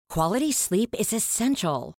Quality sleep is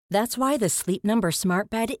essential. That's why the Sleep Number Smart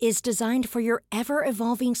Bed is designed for your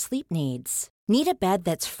ever-evolving sleep needs. Need a bed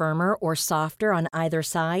that's firmer or softer on either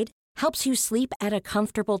side? Helps you sleep at a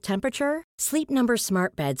comfortable temperature? Sleep Number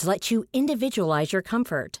Smart Beds let you individualize your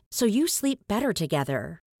comfort, so you sleep better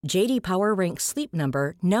together. J.D. Power ranks Sleep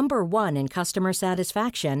Number number 1 in customer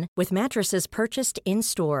satisfaction with mattresses purchased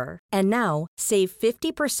in-store. And now, save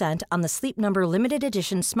 50% on the Sleep Number Limited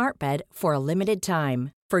Edition Smart Bed for a limited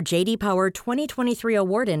time. For J.D. Power 2023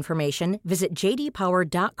 award information, visit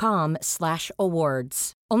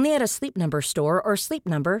jdpower.com/awards. Only at a Sleep Number store or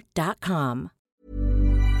sleepnumber.com.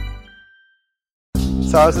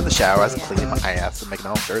 So I was in the shower, I was cleaning my ass and making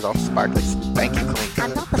all sure it's all sparkly, spanky clean.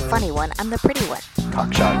 I'm not the funny one, I'm the pretty one.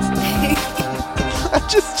 Cock shots. I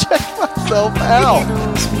just checked myself out.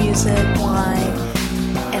 Candles, music, wine,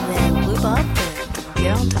 and then lube up and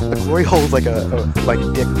get on top. The glory hole's like a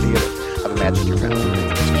dick theater. I've imagined your family.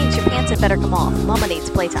 Which means your pants had better come off. Mama needs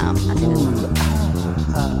playtime.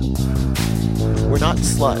 We're not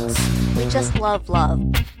sluts. We just love love.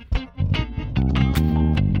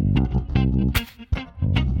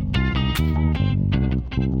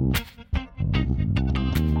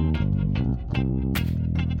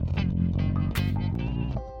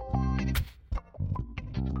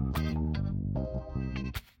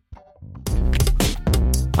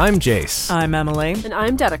 I'm Jace. I'm Emily. And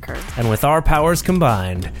I'm Dedeker. And with our powers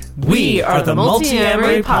combined, we are the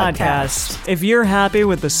Multi-Amory Podcast. If you're happy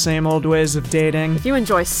with the same old ways of dating, if you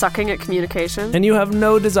enjoy sucking at communication, and you have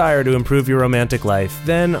no desire to improve your romantic life,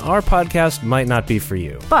 then our podcast might not be for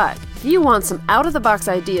you. But if you want some out-of-the-box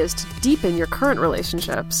ideas to deepen your current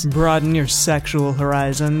relationships, broaden your sexual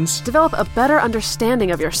horizons, develop a better understanding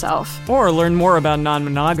of yourself, or learn more about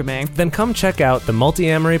non-monogamy, then come check out the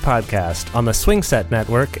Multi-Amory Podcast on the Swingset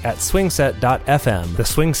Network at swingset.fm, the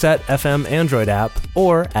Swingset FM Android app,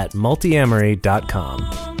 or at multiamory.com.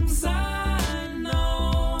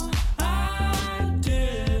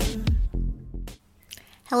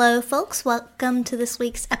 Hello, folks. Welcome to this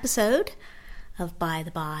week's episode of By the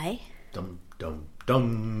By. Dum, dum,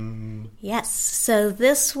 dum. Yes, so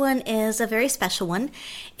this one is a very special one.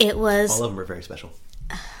 It was... All of them are very special.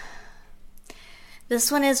 This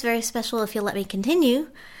one is very special if you'll let me continue,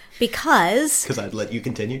 because... Because I'd let you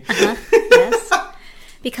continue? Yes.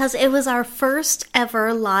 Because it was our first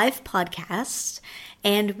ever live podcast,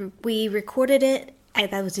 and we recorded it...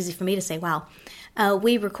 That was easy for me to say, wow.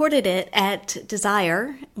 We recorded it at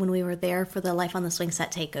Desire when we were there for the Life on the Swing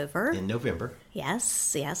Set takeover. In November. Yes,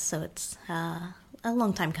 so it's a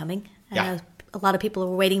long time coming. Yeah. I know a lot of people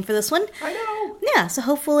were waiting for this one. I know. Yeah, so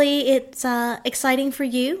hopefully it's exciting for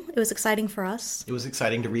you. It was exciting for us. It was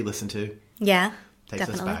exciting to re-listen to. Yeah, Takes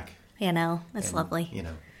definitely. us back. You know, it's lovely. You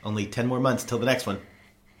know, only 10 more months till the next one.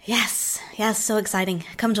 Yes, so exciting.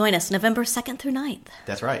 Come join us, November 2nd through 9th.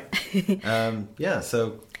 That's right.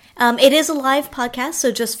 So... it is a live podcast,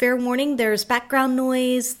 so just fair warning, there's background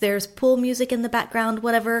noise, there's pool music in the background,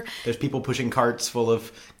 whatever. There's people pushing carts full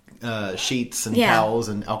of sheets and towels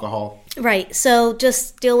and alcohol. Right, so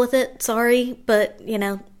just deal with it. Sorry, but,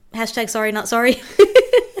 hashtag sorry, not sorry.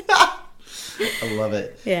 I love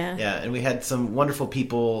it. Yeah. Yeah, and we had some wonderful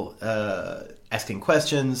people asking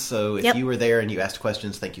questions, so if you were there and you asked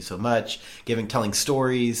questions, thank you so much. Telling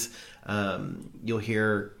stories. You'll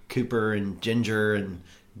hear Cooper and Ginger and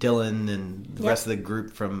Dylan and the rest of the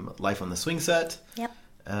group from Life on the Swing Set. Yep.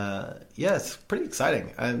 It's pretty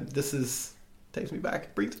exciting. Takes me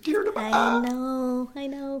back, brings a tear to my eye. I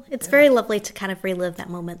know. It's very lovely to kind of relive that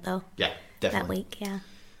moment, though. Yeah, definitely. That week, yeah.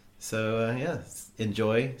 So,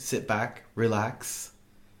 enjoy, sit back, relax,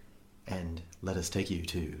 and let us take you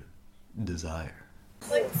to Desire.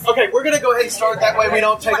 Okay, we're going to go ahead and start. That way we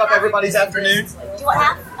don't take up everybody's afternoon. Do you want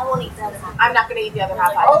half? I won't eat the other half. I'm not going to eat the other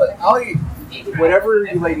half. I'll eat whatever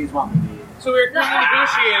you ladies want me to eat. So we're currently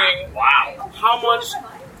negotiating how much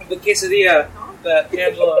of the quesadilla that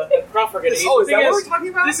Angela and Prof are going to eat. Oh, is that what we're talking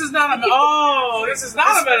about? This is not a metaphor,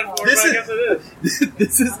 but I guess it is.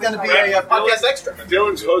 This is going to be a podcast extra.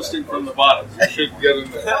 Dylan's hosting from the bottom. You should get in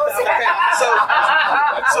there. Okay,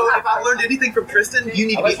 so if I learned anything from Tristan, you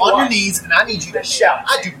need to be on your knees and I need you to shout.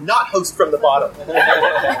 I do not host from the bottom.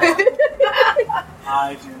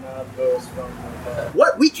 I do not host from the bottom.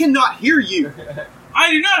 What? We cannot hear you. I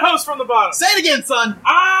do not host from the bottom. Say it again, son.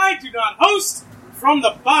 I do not host from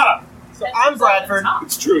the bottom. So I'm Bradford.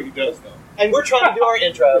 It's true, he does, though. And we're trying to do our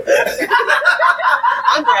intro.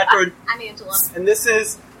 I'm Bradford. I'm Angela. And this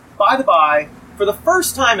is By the By, for the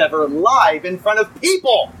first time ever, live in front of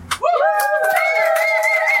people. Woo!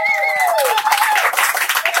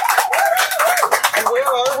 And where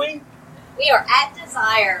are we? We are at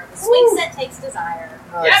Desire. The Swing Set takes Desire.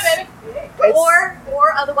 Yeah, baby.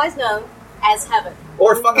 Or otherwise known as heaven.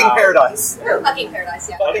 Or fucking paradise. Or fucking paradise,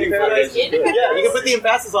 yeah. Fucking paradise. Yeah, you can put the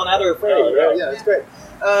emphasis on either or Freddy. Yeah, it's great.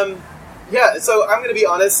 So I'm going to be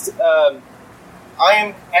honest. I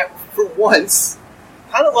am, for once,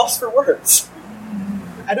 kind of lost for words.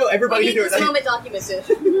 I know everybody we can do need it. this moment documented.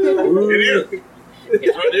 It is.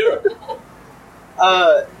 It's right here.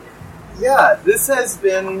 Yeah, this has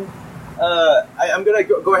been... I'm going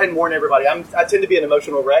to go ahead and warn everybody. I tend to be an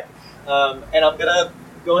emotional wreck, and I'm going to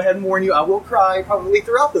go ahead and warn you, I will cry probably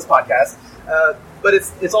throughout this podcast, but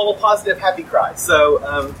it's all a positive, happy cry. So,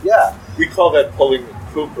 yeah. We call that pulling a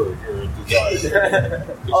Cooper here at Design.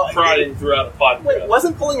 Just crying throughout a podcast. Wait,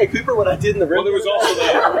 wasn't pulling a Cooper what I did in the room? Well, there was also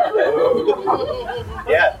that.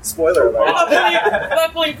 Yeah, spoiler alert. I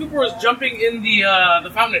thought pulling Cooper was jumping in the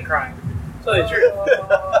fountain and crying. Tell you the truth.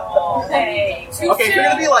 Hey. Okay, if you're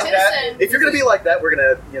going to be like that, we're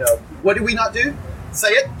going to, what do we not do? Say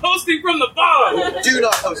it. Hosting from the bottom. Do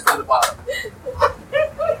not host from the bottom.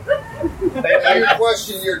 You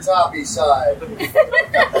question your toppy side.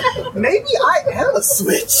 Maybe I am a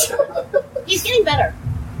switch. He's getting better.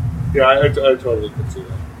 Yeah, I totally can see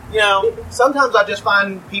that. Sometimes I just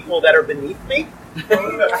find people that are beneath me,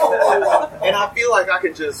 and I feel like I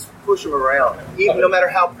can just push them around, even no matter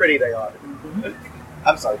how pretty they are.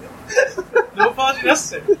 I'm sorry, Bill. No apology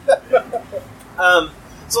necessary.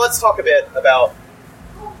 So let's talk a bit about...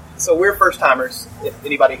 So we're first-timers, if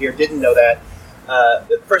anybody here didn't know that.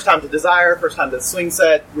 First time to Desire, first time to the Swing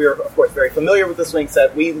Set. We're, of course, very familiar with the Swing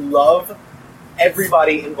Set. We love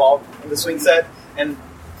everybody involved in the Swing Set, and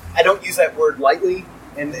I don't use that word lightly,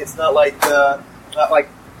 and it's not like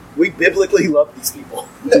we biblically love these people.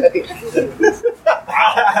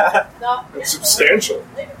 Wow. That's substantial.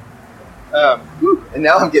 And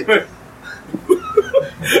now I'm getting...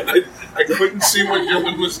 I couldn't see what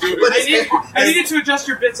Dylan was doing. I needed to adjust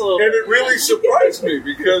your bits a little bit. And it really surprised me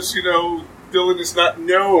because, Dylan is not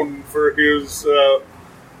known for his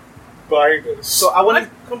biness. So I'm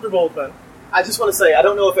comfortable with that. I just want to say, I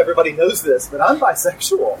don't know if everybody knows this, but I'm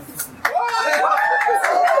bisexual.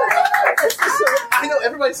 I know,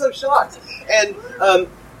 everybody's so shocked. And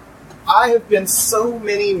I have been so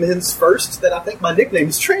many men's first that I think my nickname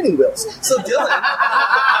is Training Wheels. So Dylan...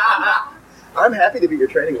 I'm happy to be your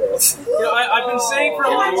training wheels. I've been saying for a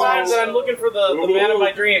long time that I'm looking for the man of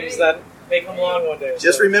my dreams that may come along one day.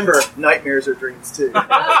 Just remember, nightmares are dreams too.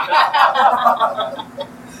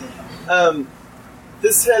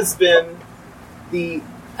 This has been the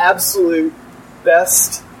absolute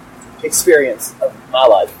best experience of my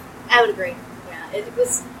life. I would agree. Yeah, it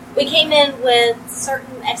was. We came in with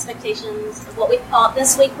certain expectations of what we thought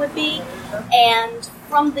this week would be, and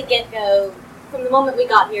from the get-go, from the moment we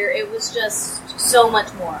got here, it was just so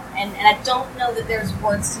much more. And I don't know that there's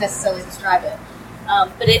words to necessarily describe it.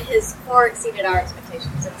 But it has far exceeded our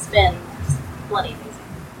expectations. It's been bloody amazing.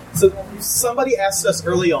 So somebody asked us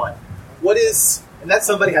early on, and that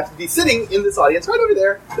somebody has to be sitting in this audience right over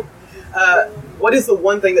there, what is the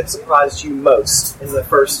one thing that surprised you most in the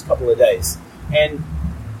first couple of days? And,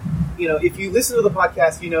 if you listen to the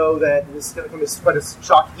podcast, you know that this is going to come as quite a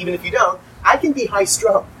shock, even if you don't, I can be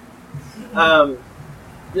high-strung.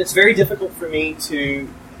 It's very difficult for me to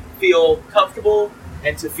feel comfortable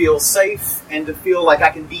and to feel safe and to feel like I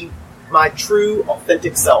can be my true,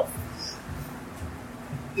 authentic self.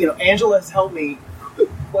 Angela has helped me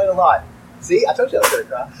quite a lot. See, I told you I was going to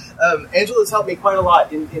cry. Angela has helped me quite a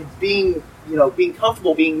lot in being, being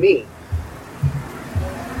comfortable being me.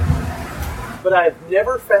 But I've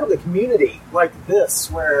never found a community like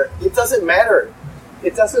this where it doesn't matter.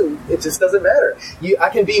 It just doesn't matter. I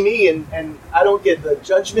can be me, and I don't get the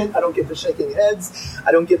judgment. I don't get the shaking heads.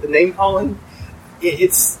 I don't get the name calling. I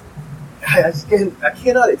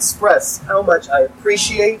cannot express how much I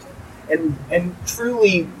appreciate and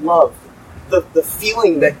truly love the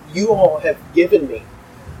feeling that you all have given me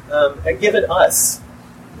and given us.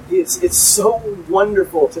 It's so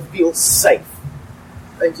wonderful to feel safe.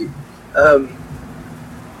 Thank you.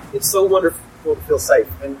 It's so wonderful to feel safe,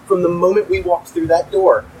 and from the moment we walked through that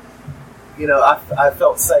door, I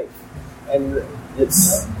felt safe, and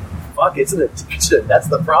it's an addiction. That's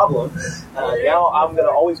the problem. Now I'm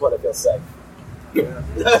gonna always want to feel safe.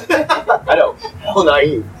 I know, how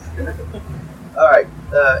naive. All right,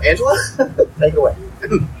 Angela, take it away.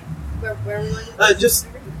 Where are we going? Just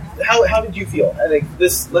how did you feel? I think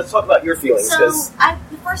let's talk about your feelings. So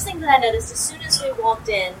the first thing that I noticed as soon as we walked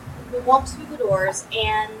in. We walked through the doors,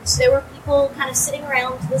 and there were people kind of sitting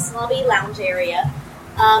around this lobby lounge area.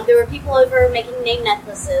 There were people over making name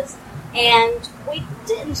necklaces, and we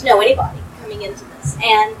didn't know anybody coming into this.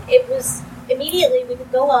 And it was immediately we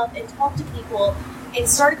could go up and talk to people and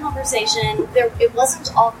start a conversation. It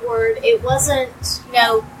wasn't awkward. It wasn't,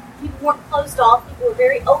 people weren't closed off. People were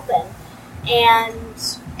very open. And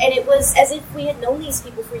it was as if we had known these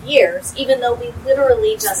people for years, even though we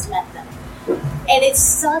literally just met them. And it's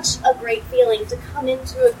such a great feeling to come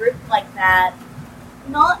into a group like that,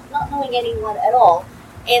 not knowing anyone at all,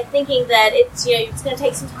 and thinking that it's going to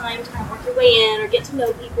take some time to kind of work your way in or get to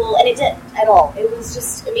know people, and it didn't at all. It was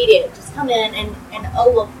just immediate. Just come in and oh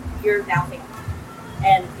look, you're now family.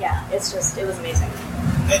 And yeah, it was amazing.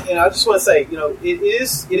 And I just want to say,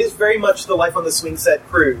 it is very much the Life on the Swing Set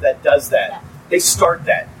crew that does that. Yeah. They start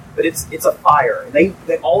that, but it's a fire, and they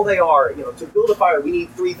are. To build a fire, we need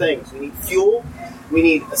three things: we need fuel, we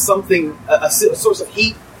need something, a source of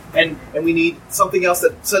heat, and we need something else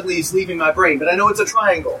that suddenly is leaving my brain. But I know it's a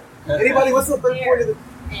triangle. Anybody? What's the third point of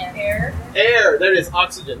the air? Air. There it is.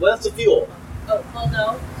 Oxygen. Well, that's the fuel. Oh, well,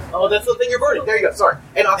 no. Oh, that's the thing you're burning. There you go. Sorry.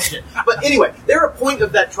 And oxygen. But anyway, they're a point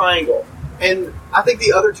of that triangle. And I think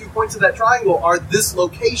the other 2 points of that triangle are this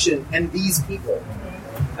location and these people.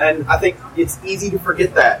 And I think it's easy to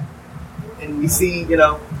forget that. And we see,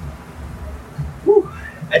 I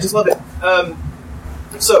just love it.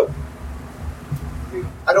 So,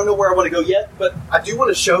 I don't know where I want to go yet, but I do want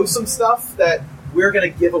to show some stuff that we're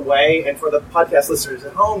going to give away. And for the podcast listeners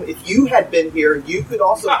at home, if you had been here, you could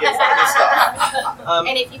also get some of this stuff.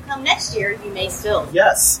 And if you come next year, you may still.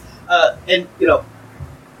 Yes. And,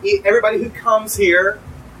 everybody who comes here,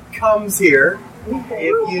 if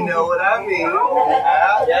you know what I mean.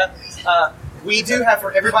 We do have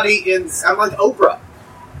for everybody I'm like Oprah.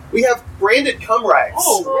 We have branded cum rags.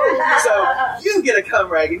 Oh, so you get a cum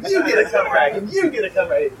rag, and you get a cum rag, and you get a cum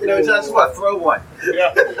rag. So I just want to throw one.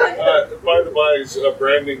 Yeah. By the by,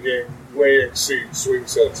 branding game way exceeds Swing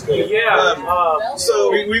Set's game. Yeah.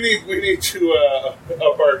 So we need to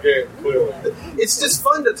up our game clearly. It's just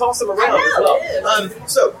fun to toss them around as well.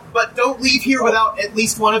 But don't leave here without at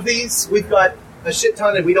least one of these. We've got a shit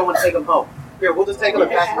ton, and we don't want to take them home. Here, we'll just take them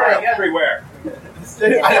and pass them around everywhere.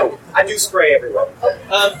 I know. I do spray everywhere.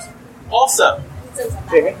 Also,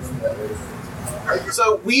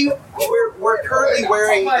 so we're currently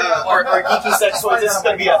wearing our geeky sex toys. This is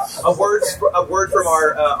going to be a word from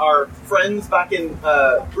our friends back in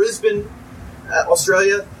Brisbane,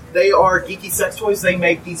 Australia. They are Geeky Sex Toys. They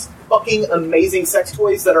make these fucking amazing sex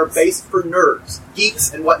toys that are based for nerds,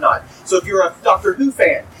 geeks, and whatnot. So if you're a Doctor Who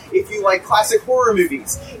fan, if you like classic horror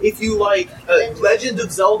movies, if you like Legend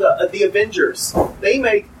of Zelda, the Avengers, they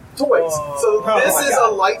make toys. So this is a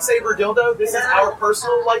lightsaber dildo. This is our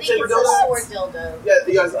personal lightsaber dildo. A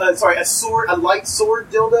sword dildo. A light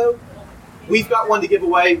sword dildo. We've got one to give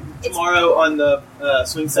away tomorrow on the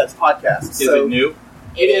Swing Sets podcast. Is it new?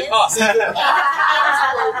 It is.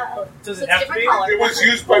 Does it have to be? It was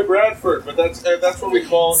used by Bradford, but that's what we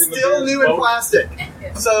call in the still new in plastic.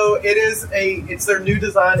 So it's their new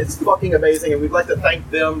design. It's fucking amazing, and we'd like to thank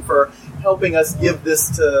them for helping us give this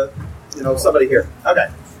to somebody here. Okay.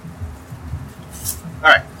 All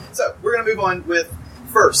right. So we're gonna move on with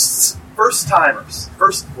first timers.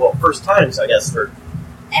 First times, I guess. And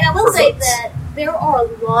I will say that there are a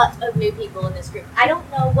lot of new people in this group. I don't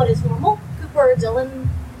know what is normal. Cooper, Dylan,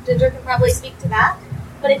 Ginger can probably speak to that.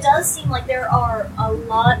 But it does seem like there are a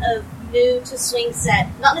lot of new to Swing Set,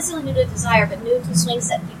 not necessarily new to Desire, but new to Swing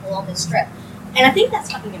Set people on this trip. And I think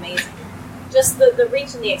that's fucking amazing. Just the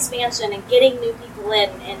reach and the expansion and getting new people in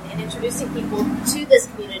and introducing people to this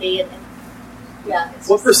community. And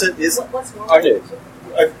what percent is what's normal?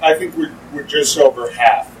 I think we're just over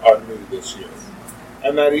half are new this year.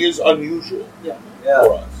 And that is unusual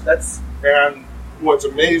for us. And what's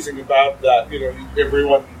amazing about that,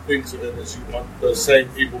 everyone thinks of it as you want the same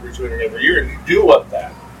people returning every year, and you do want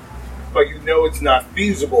that. But it's not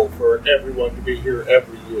feasible for everyone to be here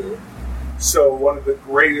every year. So one of the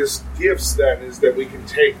greatest gifts then is that we can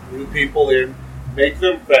take new people in, make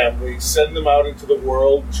them family, send them out into the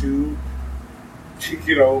world to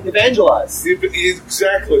evangelize.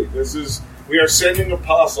 Exactly. We are sending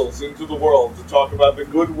apostles into the world to talk about the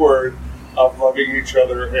good word of loving each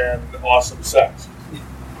other and awesome sex.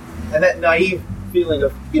 And that naive feeling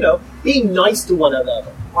of, being nice to one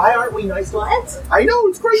another. Why aren't we nice to one another? I know,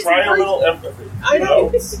 it's crazy. Try a little empathy. I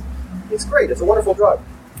know. It's great. It's a wonderful drug.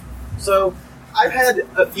 So, I've had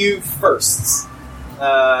a few firsts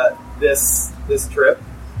this trip,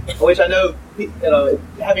 which I know,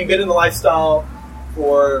 having been in the lifestyle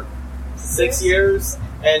for 6 years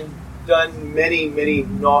and done many, many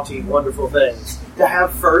naughty, wonderful things, to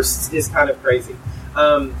have firsts is kind of crazy.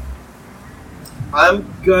 I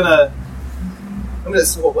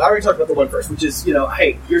already talked about the one first, which is,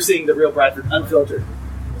 hey, you're seeing the real Bradford unfiltered.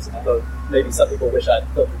 Although maybe some people wish I'd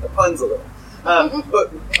filtered the puns a little.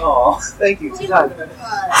 Thank you.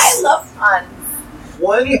 I love puns.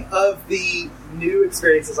 One of the new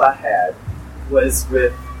experiences I had was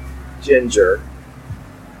with Ginger.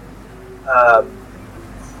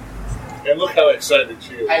 And look how excited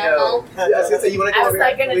she is. I know. I was going to say, you want to go over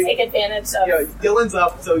here? going to take advantage of... Dylan's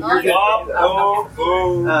up, so you're good.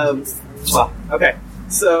 Okay,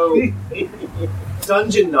 so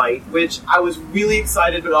Dungeon Night, which I was really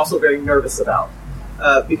excited but also very nervous about.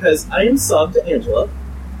 Because I am sub to Angela,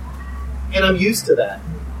 and I'm used to that.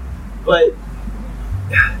 But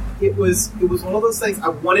it was one of those things I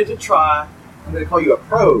wanted to try. I'm going to call you a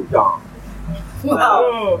pro, Dom.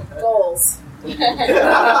 Wow. Goals.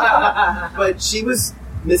 But she was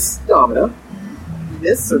Miss Domina.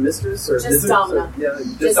 Miss or Mistress or just Domina.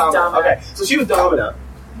 Just Domina. Okay, so she was Domina,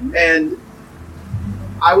 and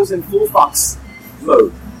I was in full fox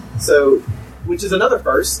mode. So, which is another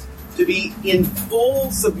first, to be in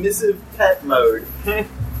full submissive pet mode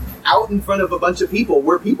out in front of a bunch of people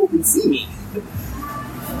where people can see me.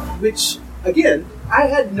 Which, again, I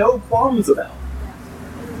had no qualms about.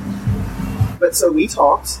 But so we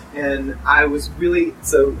talked, and I was really,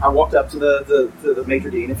 so I walked up to the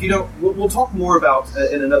maitre d', and if you don't, we'll talk more about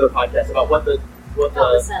in another podcast about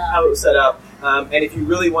how it was set up. And if you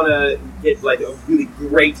really want to get like a really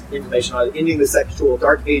great information on Ending the Sexual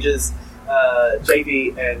Dark Ages,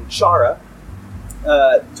 JV and Shara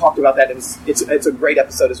talked about that. It's a great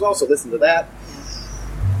episode as well, so listen to that.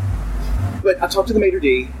 But I talked to the maitre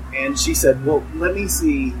d', and she said, well, let me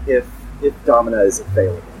see if Domina is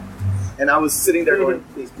available. And I was sitting there going,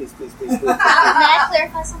 please. May I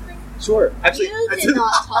clarify something? Sure. Actually, you did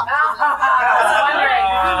not talk to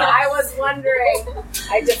I was wondering.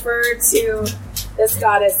 I defer to this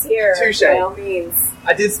goddess here. Touche. By all means.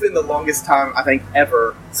 I did spend the longest time, I think,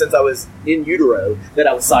 ever since I was in utero that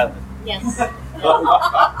I was silent. Yes.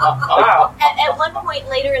 Wow. At one point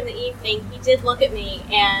later in the evening, he did look at me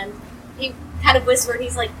and he kind of whispered,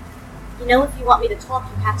 he's like, if you want me to talk,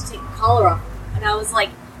 you have to take the collar off. And I was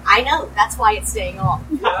like, I know, that's why it's staying off.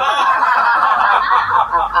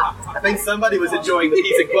 I think somebody was enjoying the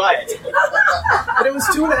peace and quiet. But it was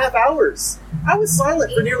 2.5 hours. I was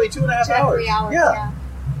silent for nearly 2.5 hours. 3 hours, yeah.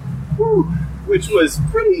 Whew. Which was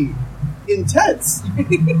pretty intense.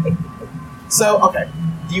 So, okay.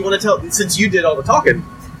 Do you want to tell, since you did all the talking?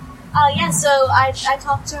 So I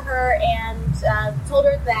talked to her and told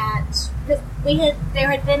her that, because there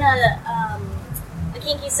had been a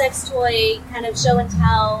kinky sex toy kind of show and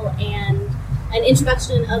tell and an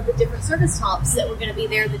introduction of the different service tops that were going to be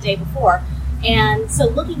there the day before. And so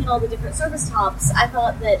looking at all the different service tops, I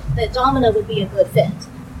thought that Domina would be a good fit.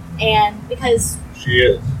 And because... She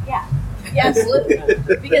is. Yeah. Yeah, absolutely.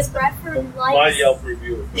 Because Bradford likes... My Yelp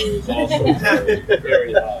review of her is also very,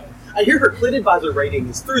 very high. I hear her Clit Advisor rating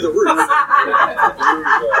is through the roof.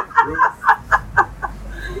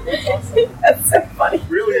 That's so funny.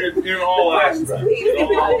 Really, in all aspects.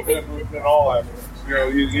 In all aspects.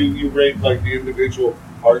 You rate like the individual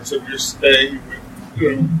parts of your stay,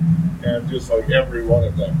 and just like every one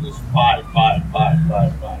of them, just 5.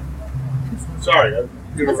 Sorry, I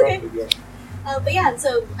interrupted you. But yeah,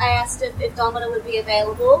 so I asked if Domina would be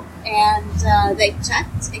available, and they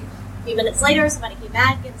checked. A few minutes later, somebody came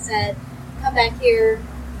back and said, come back here,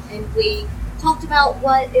 and we talked about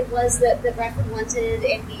what it was that Bradford wanted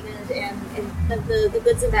and needed, and the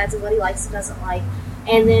goods and bads of what he likes and doesn't like.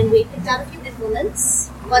 And then we picked out a few implements,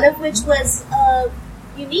 one of which was a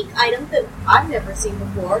unique item that I've never seen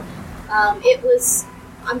before. It was,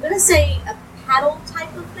 I'm going to say, a paddle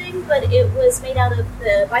type of thing, but it was made out of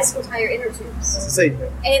the bicycle tire inner tubes. And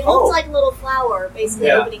it looked like a little flower basically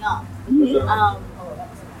opening up.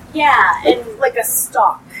 Yeah, and like a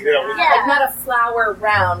stalk. Yeah. Like not a flower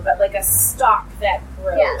round, but like a stalk that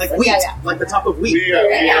grows. Yeah. Like wheat, like the top of wheat. We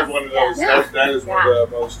have one of those. Yeah. That is one of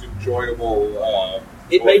the most enjoyable.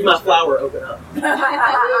 It made my flower open up.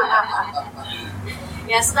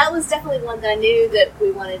 Yeah, so that was definitely one that I knew that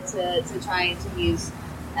we wanted to try and to use.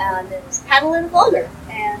 And then paddle in a vlogger.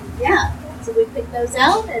 And yeah, so we picked those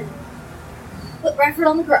out and put Bradford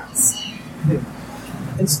on the grass.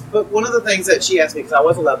 But one of the things that she asked me, because I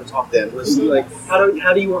was allowed to talk then, was like, how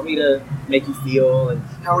do you want me to make you feel, and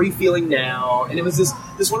how are you feeling now? And it was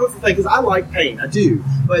this wonderful thing, because I like pain, I do,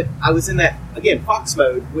 but I was in that, again, fox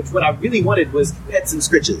mode, which what I really wanted was pets and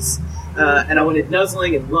scritches. And I wanted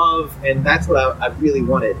nuzzling and love, and that's what I really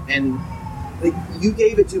wanted. And like, you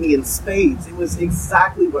gave it to me in spades. It was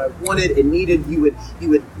exactly what I wanted and needed. You would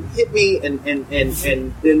hit me and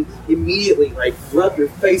then immediately like rub your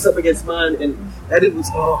face up against mine, and that it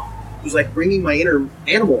was like bringing my inner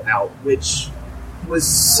animal out, which was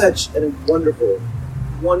such a wonderful,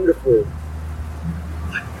 wonderful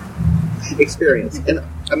experience. And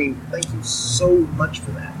I mean, thank you so much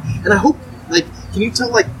for that. And I hope, like, can you tell,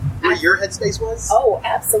 like, where your headspace was? Oh,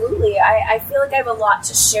 absolutely. I feel like I have a lot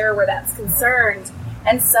to share where that's concerned.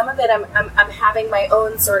 And some of it I'm having my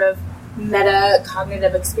own sort of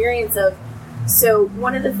meta-cognitive experience of. So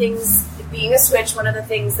one of the things, being a switch, one of the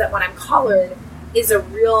things that when I'm collared is a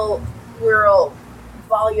real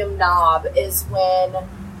volume knob is when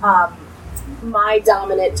my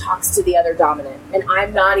dominant talks to the other dominant. And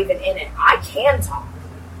I'm not even in it. I can talk,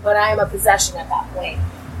 but I am a possession at that point.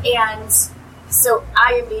 And so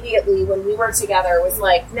I immediately, when we were together, was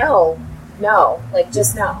like, no, like,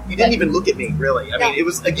 just no. You didn't even look at me, really. I mean, it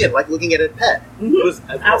was, again, like looking at a pet. Mm-hmm. It was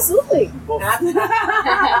absolutely.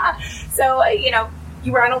 So,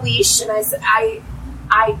 you were on a leash, and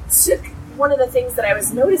I took, one of the things that I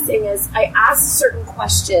was noticing is I asked certain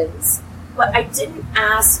questions, but I didn't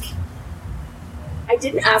ask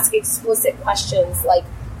explicit questions. Like,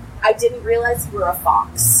 I didn't realize you were a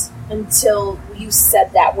fox until you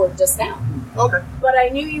said that word just now. Okay. But I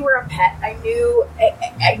knew you were a pet. I knew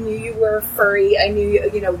you were furry. I knew,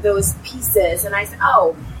 those pieces. And I said,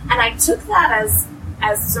 oh. And I took that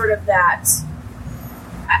as sort of that.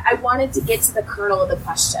 I wanted to get to the kernel of the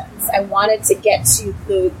questions. I wanted to get to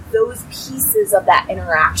those pieces of that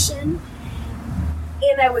interaction.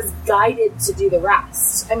 And I was guided to do the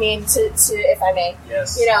rest. I mean, to if I may,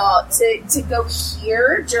 yes. To go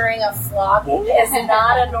here during a flogging is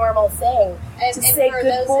not a normal thing. And to say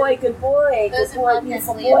good boy, beautiful boy.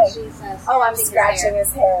 Oh, I'm scratching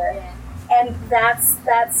his hair. Yeah. And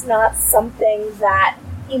that's not something that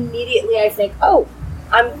immediately I think,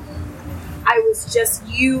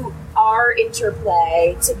 our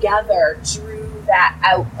interplay together drew that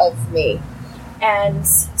out of me. And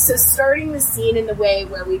so starting the scene in the way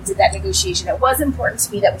where we did that negotiation, it was important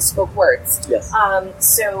to me that we spoke words. Yes.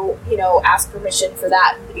 So, ask permission for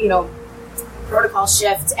that, protocol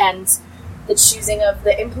shift, and the choosing of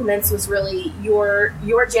the implements was really your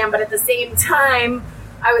jam. But at the same time,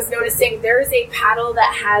 I was noticing there is a paddle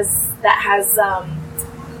that has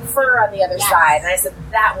fur on the other side. And I said,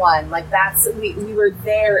 that one, like we were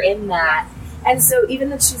there in that. And so even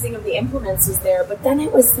the choosing of the implements was there, but then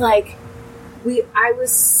it was like, I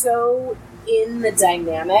was so in the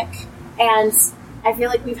dynamic, and I feel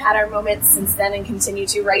like we've had our moments since then and continue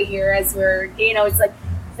to right here as we're, it's like,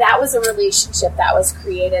 that was a relationship that was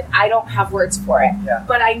created. I don't have words for it,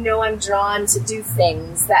 but I know I'm drawn to do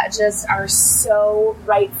things that just are so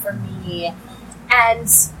right for me. And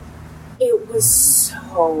it was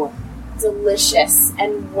so delicious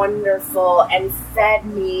and wonderful and fed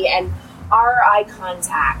me, and our eye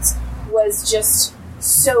contact was just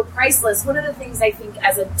so priceless. One of the things I think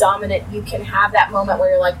as a dominant, you can have that moment where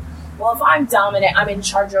you're like, well, if I'm dominant, I'm in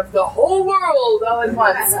charge of the whole world all at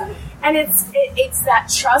once. And it's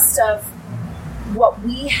that trust of what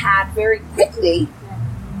we had very quickly,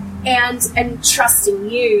 and trusting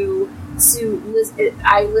you to listen.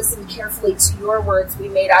 I listened carefully to your words. We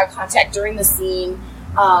made eye contact during the scene.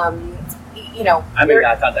 I made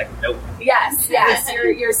eye contact with no one. Yes.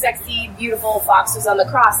 Your sexy, beautiful fox was on the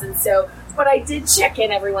cross, and so. But I did check in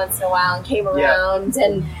every once in a while and came around,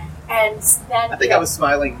 and then I think I was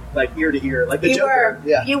smiling like ear to ear, like the Joker.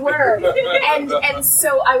 You were, and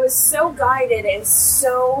so I was so guided and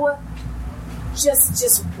so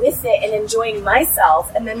just with it and enjoying myself.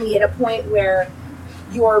 And then we hit a point where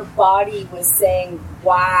your body was saying,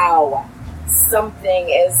 "Wow, something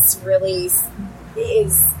is really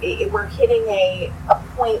we're hitting a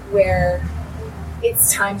point where."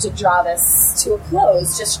 It's time to draw this to a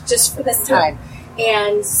close, just for this time.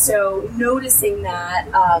 And so noticing that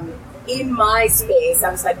in my space,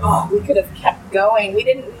 I was like, we could have kept going. We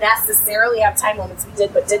didn't necessarily have time limits. We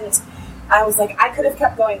did, but didn't. I was like, I could have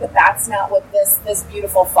kept going, but that's not what this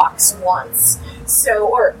beautiful fox wants. So,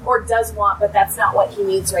 or does want, but that's not what he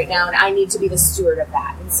needs right now, and I need to be the steward of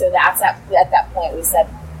that. And so that's at that point we said,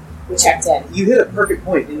 we checked in. You hit a perfect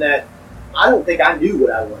point in that I don't think I knew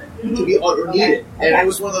what I wanted to be or needed. And it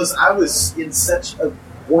was one of those, I was in such a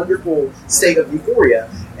wonderful state of euphoria.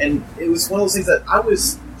 And it was one of those things that I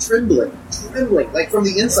was trembling, like from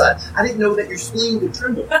the inside. I didn't know that your spleen could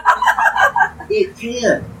tremble. It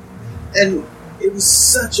can. And it was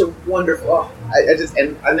such a wonderful, I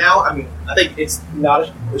think it's not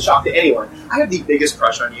a shock to anyone. I have the biggest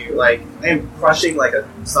crush on you. Like, I am crushing like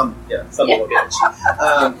some little bitch.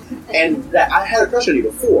 And that I had a crush on you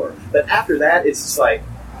before, but after that, it's just like,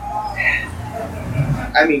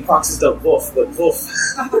 foxes don't woof, but woof.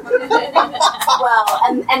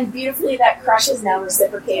 Well, and beautifully that crush is now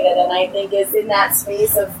reciprocated, and I think is in that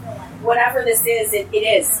space of whatever this is, it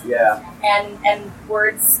is. Yeah. And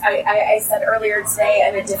words, I said earlier today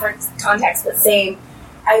in a different context, but same,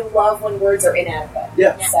 I love when words are inadequate.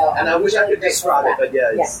 Yeah. So, and I wish I could describe it, but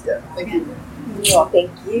yeah. Thank you. Well,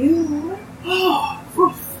 thank you.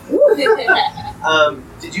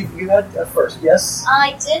 Did you had a first? Yes.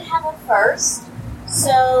 I did have a first.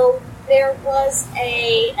 So there was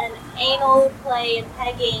an anal play and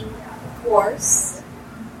pegging course.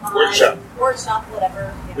 Workshop. Workshop,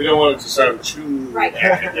 whatever. We don't want it to sound too right.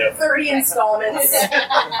 30 installments.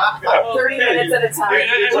 30 minutes at a time.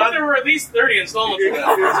 I thought there were at least 30 installments. It's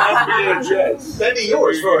VHS. That'd be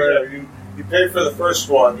yours for it. You pay for the first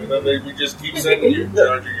one, and then we just keep sending you.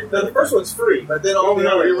 The first one's free, but then all the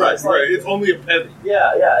other you're right. It's only a penny.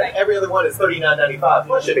 Yeah. Right. Every other one is $39.95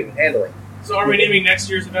 plus shipping and handling. So are we naming next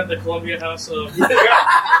year's event the Columbia House of...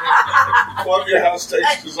 Columbia House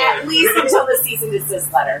takes design. At least until the cease and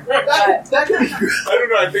desist letter. That could be good. I don't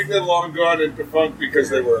know. I think they're long gone and defunct because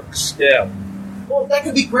they were a scam. Well, that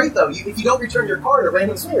could be great, though. If you don't return your card, a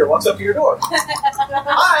random swinger walks up to your door.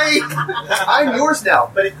 Hi! I'm yours now,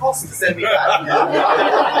 but it costs you to send me back.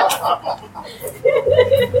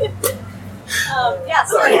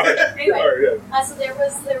 Sorry. Anyway, so there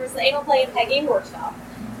was the anal play and pegging workshop,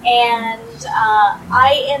 and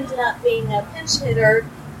I ended up being a pinch hitter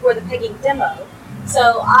for the pegging demo.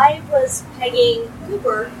 So I was pegging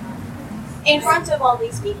Cooper in front of all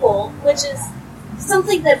these people, which is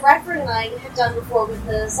something that Bradford and I had done before with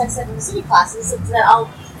the Sex Ed in the City classes. It's that I'll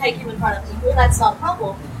peg him in front of people. That's not a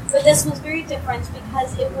problem. But this was very different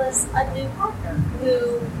because it was a new partner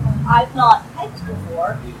who I've not pegged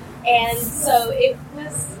before. And so it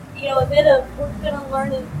was, a bit of, we're going to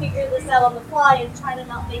learn and figure this out on the fly and try to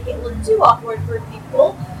not make it look too awkward for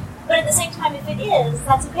people. But at the same time, if it is,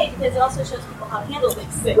 that's okay because it also shows people how to handle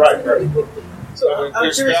these things. Right. So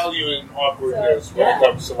there's value in awkwardness when it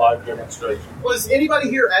comes to live demonstration. Was anybody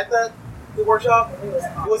here at the workshop?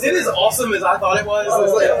 Was it as awesome as I thought it was?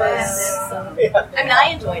 I mean,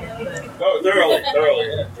 I enjoyed it. No, thoroughly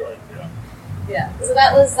enjoyed it. Yeah. So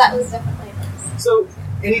that was definitely a first. So,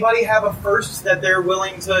 anybody have a first that they're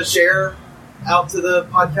willing to share out to the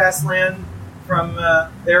podcast land from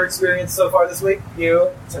their experience so far this week?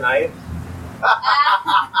 You tonight.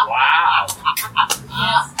 Wow.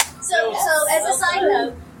 Yes. So as a side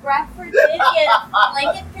note, Bradford did give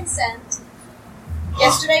blanket consent.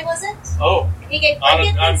 Yesterday, was it? Oh. He gave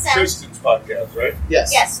blanket on consent. Kristen's podcast, right?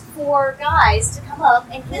 Yes. Yes, for guys to come up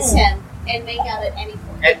and kiss him and make out at any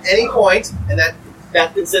point. At any point, and that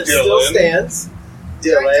consent still stands.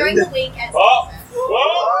 Dylan. During the week as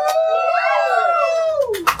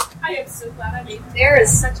I am so glad I made there is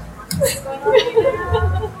such a conflict going on right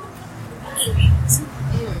now.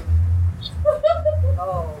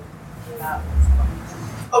 Oh.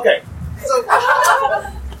 Okay, so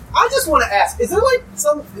I just want to ask: is there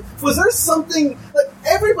was there something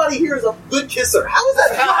everybody here is a good kisser? How is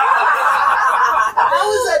that?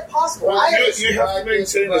 How is that possible? Well, you have to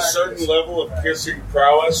maintain a certain level of kissing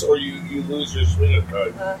prowess, or you lose your swing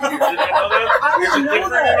card. Did you know that? I didn't know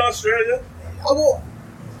that. In Australia? Oh, well,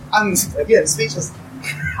 I'm again speechless.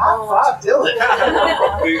 High five, Dylan.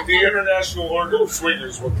 The International Order of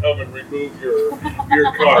Swingers will come and remove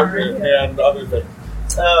your card and other things.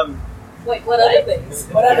 Wait, what other things?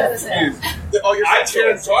 What other things? I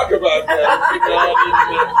can't talk about that.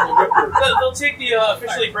 They'll take the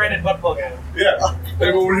officially branded butt plug out. Yeah,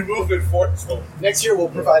 they will remove it forcefully. Next year we'll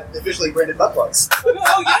provide officially branded butt plugs.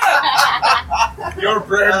 Oh, yeah! Your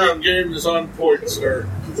branding game is on point, sir.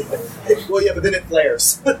 Well, yeah, but then it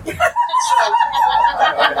flares. Of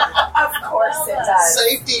course it does.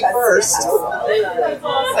 Safety first.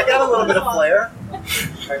 I got a little bit of flair.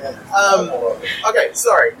 Okay,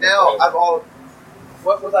 sorry. Now I've all.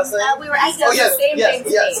 What was I saying? We were asking the same thing.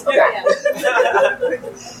 Yes. Okay.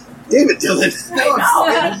 Damn it, Dylan.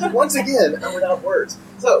 No, once again, I'm without words.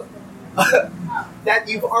 So that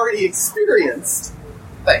you've already experienced.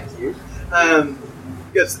 Thank you.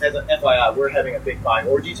 Because as an FYI, we're having a big bi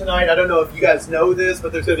orgy tonight. I don't know if you guys know this,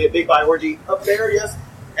 but there's going to be a big bi orgy up there. Yes,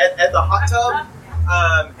 at the hot tub,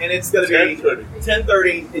 and it's going to be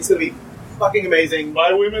 10:30. It's going to be fucking amazing.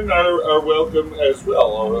 My women are welcome as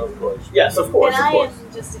well, of course. Yes, of course. And I am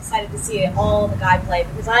just excited to see all the guy play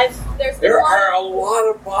because there are a lot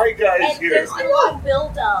of bi guys here. There's been a lot of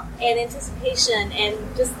build up and anticipation and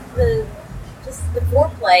just the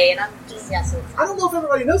foreplay, and I'm just I don't know if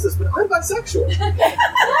everybody knows this, but I'm bisexual. I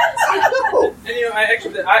know. And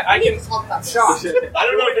I can talk about this. I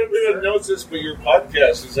don't know if everyone knows this, but your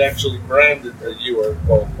podcast is actually branded that you are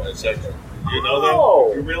both bisexual. You know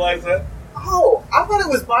that? You realize that? Oh, I thought it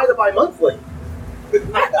was bi to bi-monthly.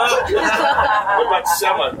 What about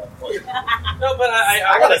semi-monthly? No, but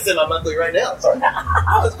I got a semi-monthly right now. Sorry.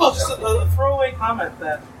 Just a throwaway comment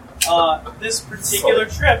that this particular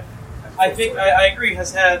trip, I think I agree,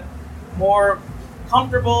 has had more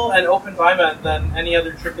comfortable and open environment than any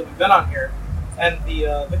other trip that we've been on here, and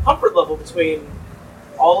the comfort level between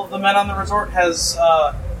all of the men on the resort has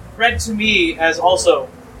read to me as also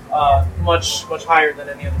much higher than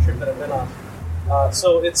any other trip that I've been on.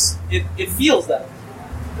 So it feels that.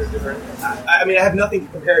 I mean, I have nothing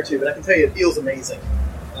to compare it to, but I can tell you it feels amazing.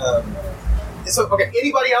 So, okay,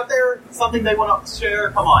 anybody out there, something they want to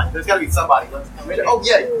share? Come on, there's got to be somebody. Oh,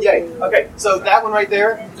 yay. Okay, so that one right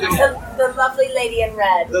there. The lovely lady in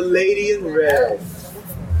red. The lady in red.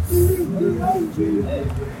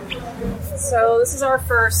 So this is our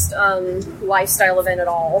first lifestyle event at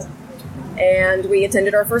all, and we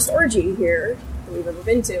attended our first orgy here that we've ever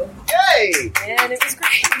been to. Yay! And it was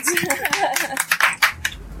great.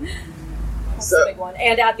 That's a big one.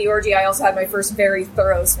 And at the orgy, I also had my first very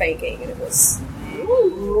thorough spanking, and it was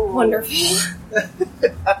wonderful.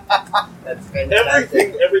 That's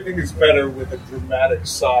fantastic. Everything is better with a dramatic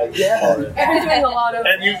side. Yeah. On it. I've been doing a lot of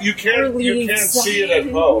And you can't see it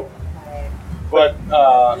at home, but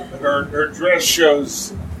her dress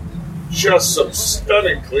shows just some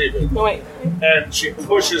stunning cleavage. No, wait. And she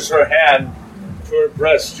pushes her hand to her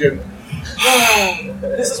breast and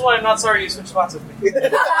This is why I'm not sorry you switched spots with me.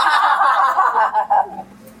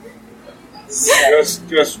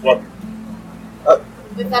 just one.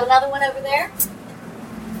 We've got another one over there.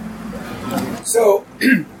 So,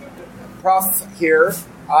 Prof here,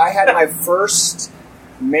 I had my first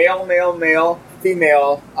male,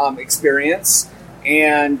 female experience,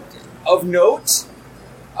 and of note,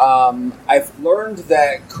 I've learned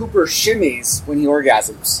that Cooper shimmies when he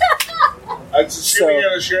orgasms. It's a shimmy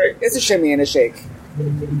and a shake. It's a shimmy and a shake.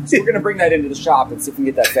 So we're going to bring that into the shop and see if we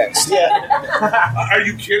can get that fixed. Yeah. Are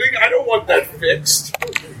you kidding? I don't want that fixed.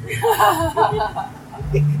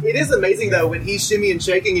 It is amazing, though, when he's shimmy and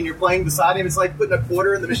shaking and you're playing beside him. It's like putting a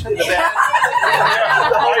quarter in the machine in the bag.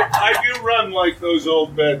 I do run like those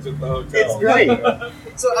old beds at the hotel. It's great.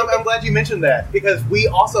 So I'm glad you mentioned that, because we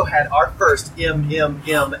also had our first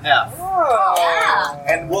MMMF. Oh.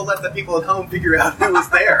 And we'll let the people at home figure out who was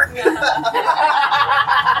there.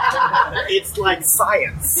 It's like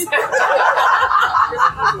science.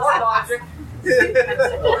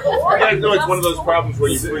 Yeah, no, it's one of those problems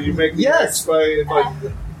where you make the explain, like,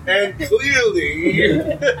 and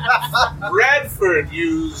clearly Bradford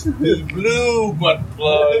used the blue butt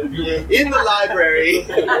plug in the library.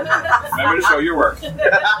 Remember to show your work.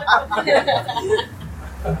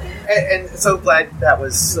 And so glad that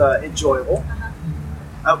was enjoyable.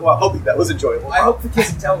 Well, hoping that was enjoyable. I hope the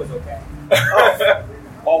kiss and tell was okay.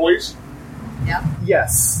 Always. Yeah.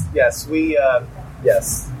 Yes, we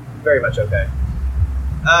yes, very much okay.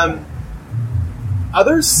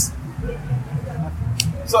 Others?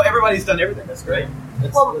 So everybody's done everything. That's great.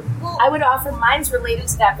 Well, I would offer mine's related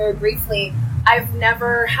to that very briefly. I've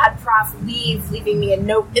never had Prof leaving me a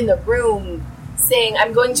note in the room saying,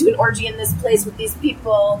 I'm going to an orgy in this place with these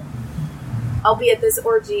people. I'll be at this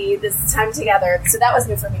orgy this time together. So that was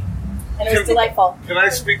new for me. And it was delightful. Can I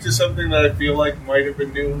speak to something that I feel like might have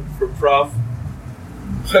been new for Prof?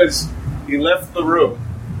 Because he left the room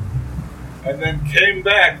and then came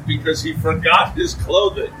back because he forgot his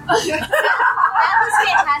clothing. That was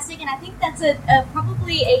fantastic, and I think that's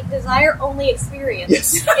probably a desire-only experience.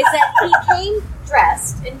 Yes. Is that he came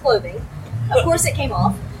dressed in clothing. Of course it came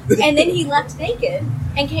off. And then he left naked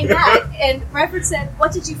and came back, and Bradford said,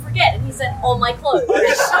 "What did you forget?" And he said, "All my clothes." It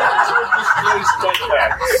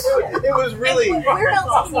was really... And where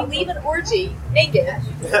else can you leave an orgy naked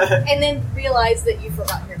and then realize that you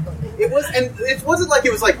forgot your clothing? It was, and it wasn't like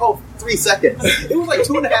it was like 3 seconds. It was like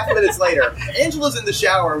 2.5 minutes later. Angela's in the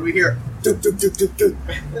shower, and we hear doop doop doop doop doop,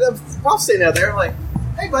 and I'm Prof's sitting out there. I'm like,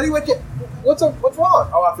 "Hey, buddy, what's up? What's wrong?"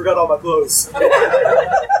 "Oh, I forgot all my clothes."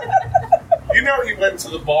 You know, he went to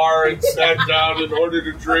the bar and sat down and ordered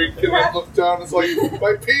a drink, and then looked down and was like,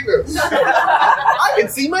 "My penis." I can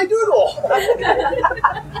see my doodle.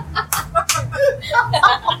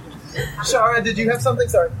 Shara, did you have something?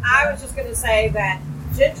 Sorry. I was just going to say that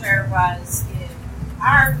Ginger was in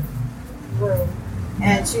our room,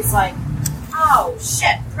 and she's like, "Oh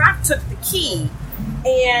shit, Prof took the key,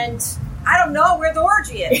 and I don't know where the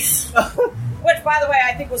orgy is." Which, by the way,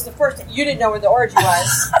 I think was the first. You didn't know where the orgy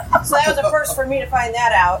was, so that was the first for me to find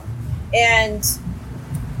that out. And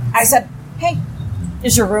I said, "Hey,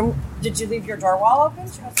 is your room? Did you leave your door wall open?"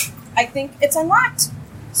 She goes, "I think it's unlocked."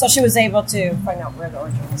 So she was able to find out where the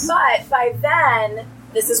orgy was. But by then,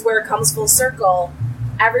 this is where it comes full circle.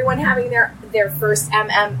 everyone having their first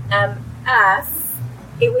MMMF.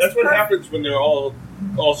 It was That's what happens when there are all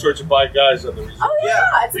sorts of bi guys on the resort. Oh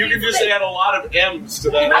yeah, you can just add a lot of M's to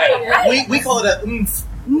that. Right. We call it a oomph.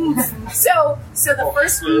 So the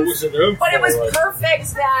first it was an oomph, but it was right.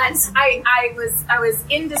 perfect that I was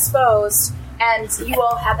indisposed, and you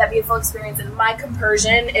all had that beautiful experience, and my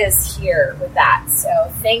compersion is here with that. So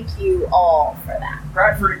thank you all for that.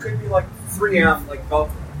 Bradford, it could be like 3M, like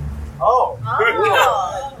Velcro. Oh.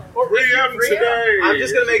 3M today. I'm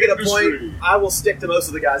just going to make it a Industry. point. I will stick to most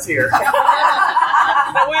of the guys here.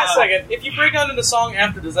 Now wait a second. If you break out into song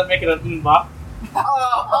after, does that make it an bop?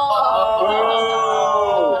 Oh.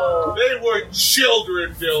 They were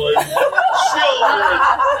children, Dylan. Children.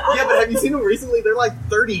 Yeah, but have you seen them recently? They're like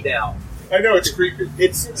 30 now. I know, it's creepy.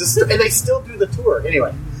 It's just, and they still do the tour.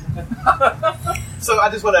 Anyway. So I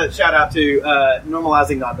just want to shout out to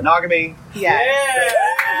Normalizing Non-Monogamy. Yes.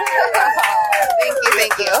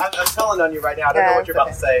 Thank you. I'm telling on you right now. I don't know what you're about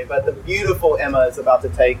to say, but the beautiful Emma is about to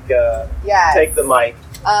take the mic.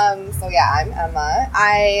 So yeah, I'm Emma.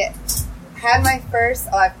 I had my first.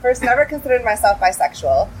 Well, I first never considered myself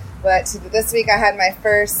bisexual, but this week I had my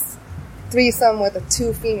first threesome with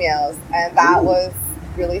 2 females, and that was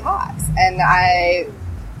really hot. And I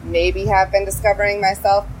maybe have been discovering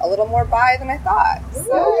myself a little more bi than I thought. So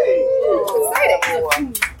it's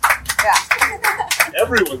exciting. Yeah.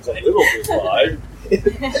 Everyone's a little bit bi.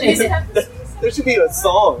 There should be a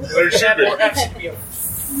song. There should be.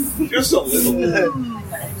 Just a little.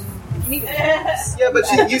 Yeah, but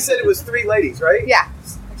you said it was 3 ladies, right? Yeah.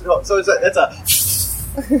 So that's a.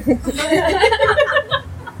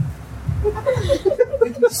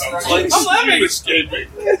 Like I'm laughing. escaping.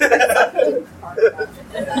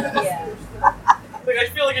 Like, I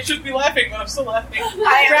feel like I shouldn't be laughing, but I'm still laughing.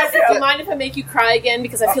 Bradford, do you mind if I make you cry again?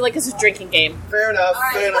 Because I feel like it's a drinking game. Fair enough.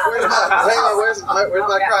 Where's my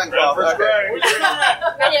crying cloth?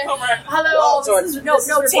 Hello, take this is this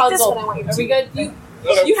Rapunzel. one. I want you Are we good?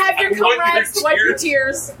 You have your comrades to wipe your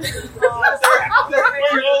tears.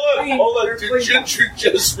 Hold on. Did Ginger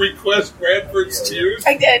just request Bradford's tears?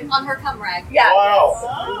 I did. On her cum rag. Yeah. Wow.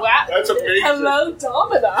 Wow. That's amazing. Hello,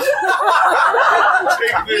 Domina.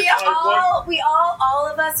 We all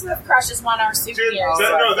of us who have crushes want our souvenirs.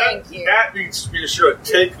 Thank you. That needs to be a shirt.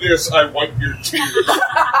 Take this, I want your tears. We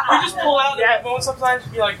just pull out that phone sometimes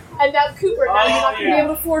and be like, and now Cooper, now you're not going to be yeah.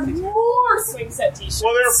 able to afford more swing set t-shirts.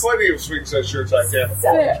 Well, there are plenty of swing set shirts I can't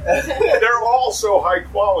afford. They're all so high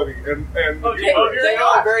quality, and They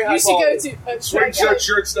are. Very high You should quality. go to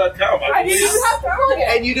swingsetshirts.com. I didn't even have to plug it.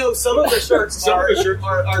 And you know, some of the shirts are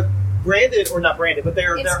branded, or not branded, but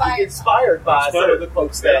they're inspired by some of the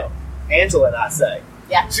quotes that Angela and I say.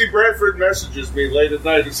 Yeah. See, Bradford messages me late at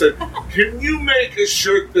night and said, "Can you make a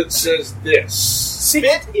shirt that says this?"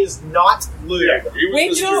 Spit is not lube. Yeah,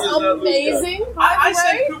 Which is amazing. I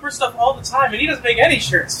send Cooper stuff all the time, and he doesn't make any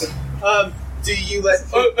shirts. Do you let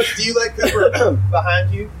Cooper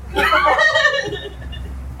behind you?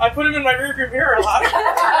 I put him in my rearview mirror a lot.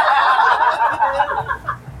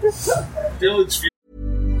 Dylan's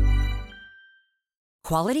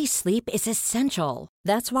Quality sleep is essential.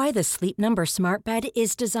 That's why the Sleep Number Smart Bed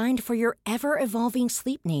is designed for your ever-evolving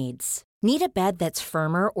sleep needs. Need a bed that's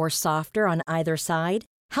firmer or softer on either side?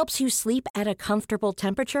 Helps you sleep at a comfortable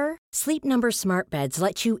temperature? Sleep Number Smart Beds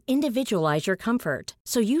let you individualize your comfort,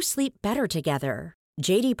 so you sleep better together.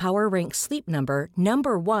 J.D. Power ranks Sleep Number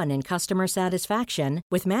number 1 in customer satisfaction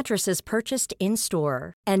with mattresses purchased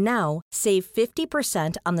in-store. And now, save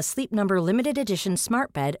 50% on the Sleep Number Limited Edition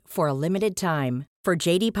Smart Bed for a limited time. For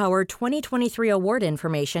J.D. Power 2023 award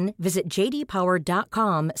information, visit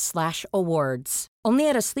jdpower.com/awards. Only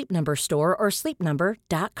at a Sleep Number store or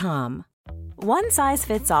sleepnumber.com. One size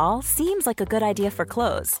fits all seems like a good idea for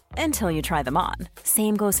clothes until you try them on.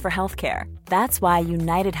 Same goes for healthcare. That's why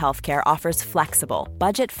United Healthcare offers flexible,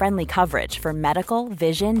 budget-friendly coverage for medical,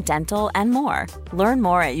 vision, dental, and more. Learn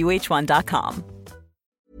more at uh1.com.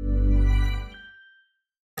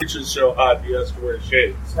 is so hot he has to wear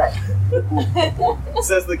shades. Right.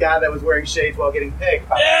 Says the guy that was wearing shades while getting pegged.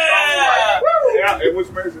 Yeah! Yeah, it was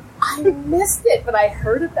amazing. I missed it, but I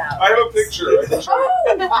heard about it. I have a picture. I can show you.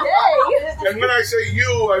 Oh, And when I say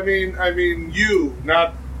you, I mean you,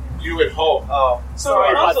 not you at home. Oh,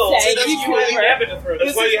 sorry. Russell, Thank that's you. why you have it to throw.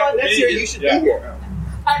 That's why you have to be here. You should be here.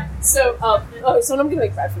 So I'm going to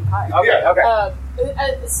make Bradford pie. Okay.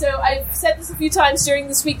 So I've said this a few times during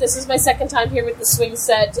this week. This is my second time here with the swing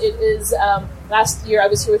set. It is last year I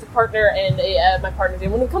was here with a partner, and my partner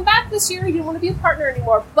didn't want to come back this year. He didn't want to be a partner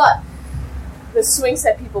anymore. But the swing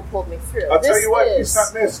set people pulled me through. I'll tell you what, it's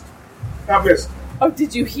not missed. Not missed. Oh,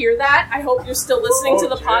 did you hear that? I hope you're still listening to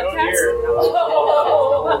the podcast.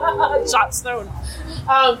 Shot Stone.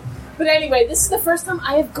 But anyway, this is the first time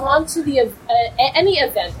I have gone to any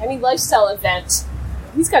event, any lifestyle event.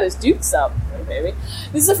 He's got his dukes up, right, baby.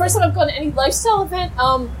 This is the first time I've gone to any lifestyle event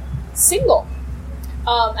single,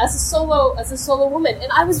 as a solo woman,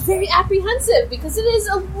 and I was very apprehensive because it is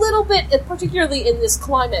a little bit, particularly in this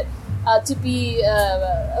climate, to be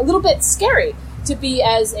a little bit scary to be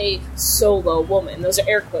as a solo woman. Those are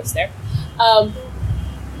air quotes there,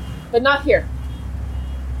 but not here.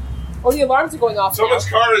 Oh, the alarms are going off. Someone's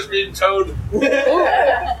car is being towed. But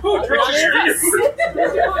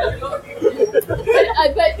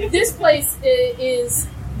this place is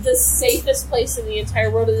the safest place in the entire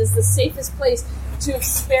world. It is the safest place to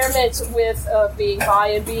experiment with being bi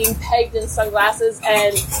and being pegged in sunglasses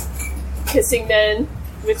and kissing men,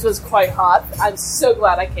 which was quite hot. I'm so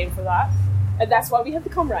glad I came for that. And that's why we have the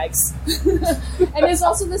cum rags. And it's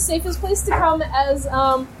also the safest place to come as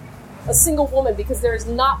a single woman, because there has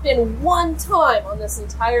not been one time on this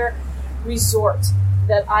entire resort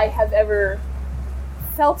that I have ever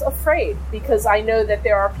felt afraid, because I know that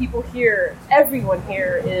there are people here, everyone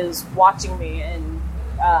here is watching me and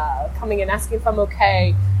coming and asking if I'm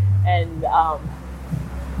okay, and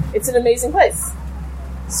it's an amazing place.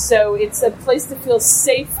 So it's a place to feel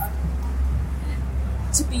safe,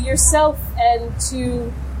 to be yourself, and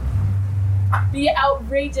to be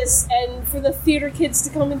outrageous, and for the theater kids to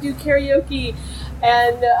come and do karaoke,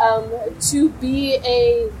 and to be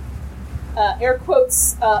a air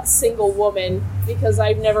quotes single woman, because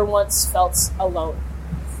I've never once felt alone.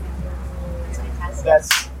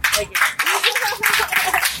 Thank you.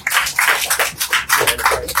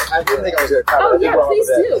 I didn't think I was going to cover Oh that. yeah, please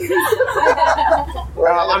do.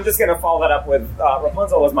 I'm just going to follow that up with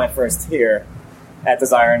Rapunzel was my first here at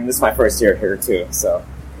Desire, and this is my first year here too, so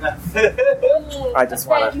I just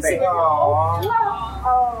want to thank you.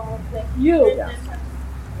 Oh, thank you. Yeah.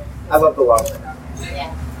 I love the love.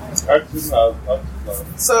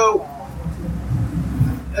 So,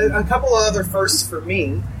 a couple of other firsts for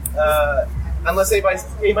me. Unless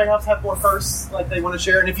anybody else have more firsts like they want to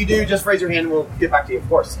share, and if you do, just raise your hand and we'll get back to you, of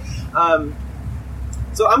course.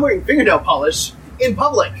 So I'm wearing fingernail polish in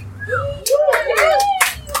public.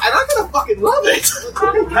 And I'm gonna fucking love it.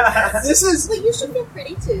 This is. But you should feel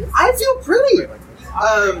pretty too. I feel pretty.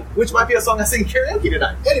 Which might be a song I sing karaoke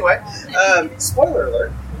tonight. Anyway, spoiler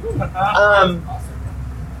alert.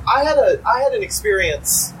 I had an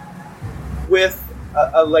experience with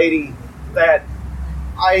a lady that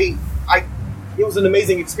it was an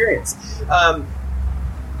amazing experience.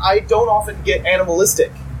 I don't often get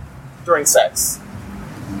animalistic during sex,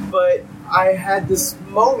 but I had this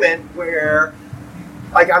moment where,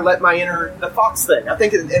 like, I let my the fox thing. I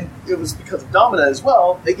think and it was because of Domina as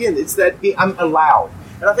well. Again, it's that I'm allowed.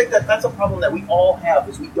 And I think that's a problem that we all have,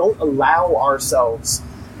 is we don't allow ourselves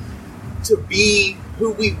to be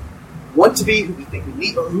who we want to be, who we think we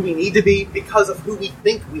need, or who we need to be, because of who we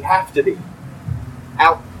think we have to be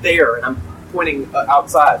out there. And I'm pointing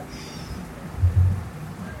outside.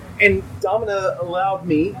 And Domina allowed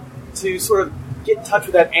me to sort of get in touch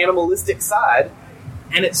with that animalistic side,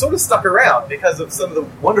 and it sort of stuck around because of some of the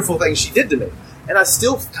wonderful things she did to me. And I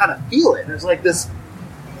still kind of feel it. There's like this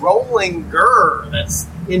rolling grr that's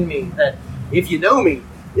in me that, if you know me,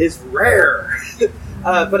 is rare.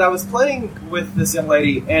 But I was playing with this young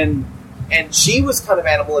lady, and she was kind of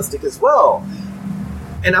animalistic as well.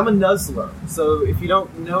 And I'm a nuzzler. So if you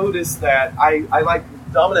don't notice that, I like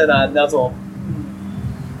Domina and I nuzzle.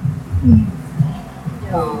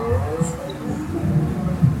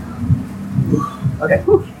 Okay.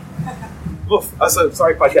 Oof. So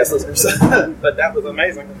sorry, podcast listeners, but that was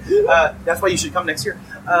amazing. That's why you should come next year.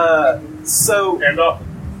 And often.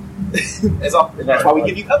 As often. That's why we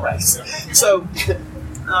give you cum rights. So,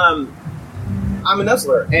 I'm a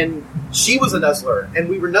nuzzler, and she was a nuzzler, and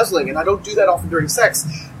we were nuzzling, and I don't do that often during sex,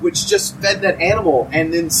 which just fed that animal,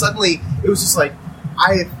 and then suddenly it was just like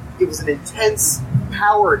it was an intense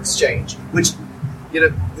power exchange, which, you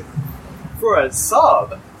know, for a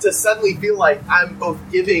sub to suddenly feel like I'm both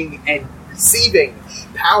giving and receiving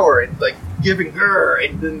power, and like giving her,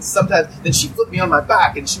 and then then she flipped me on my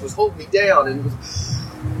back and she was holding me down, and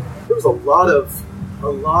there was a lot of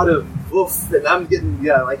oof, and I'm getting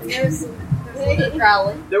like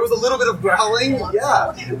growling. There was a little bit of growling,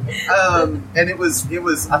 yeah, and it was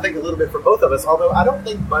I think a little bit for both of us. Although I don't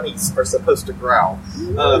think bunnies are supposed to growl,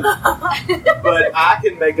 but I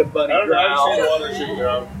can make a bunny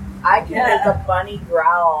growl. I can make a bunny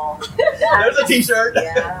growl. There's a t-shirt.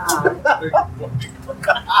 Yeah.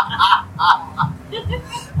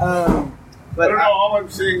 I don't know. All I'm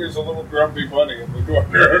seeing is a little grumpy bunny in the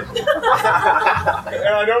corner, and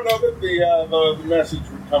I don't know that the message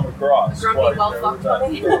would come across. Grumpy well-fucked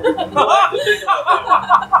bunny.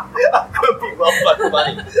 Grumpy well-fucked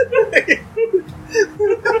bunny.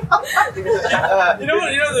 You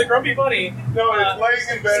know the grumpy bunny. No, it's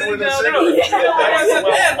laying in bed with a cigarette.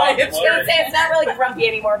 I was gonna say it's not really grumpy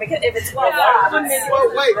anymore because if it's well,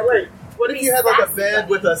 wait. What if you had like a bed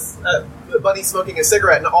with a bunny smoking a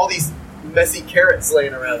cigarette and all these messy carrots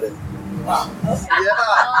laying around it? Wow.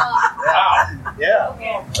 Yeah.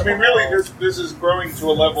 I mean, really, this is growing to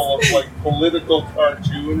a level of like political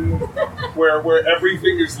cartoon, where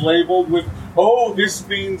everything is labeled with, "Oh, this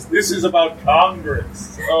means this is about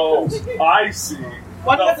Congress." Oh, I see.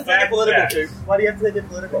 Why do you have to take it political, dude? Why do you have to take it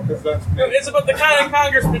political? Because that's it's about the kind of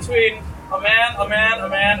Congress between a man, and a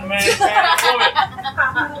woman.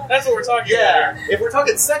 That's what we're talking about here. If we're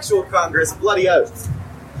talking sexual Congress, bloody oath.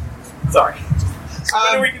 Sorry.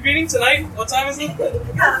 When are we convening tonight? What time is it?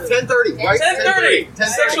 10:30, right? 10:30.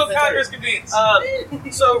 Sexual Congress convenes.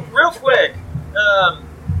 So, real quick,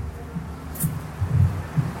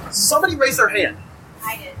 somebody raised their hand.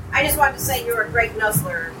 I did. I just wanted to say you were a great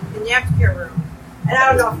nuzzler in the aftercare room. And I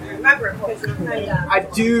don't know if you remember it because you're kind of... I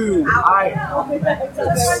do. So I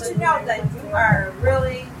just want you to know that you are a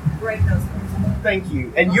really great nuzzler. Thank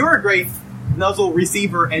you. And you're a great nuzzle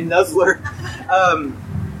receiver and nuzzler.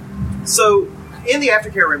 So, in the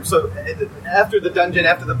aftercare room, so after the dungeon,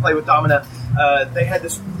 after the play with Domina, they had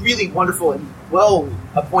this really wonderful and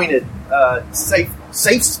well-appointed safe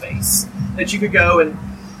space that you could go and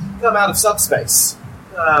come out of subspace,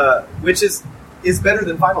 which is better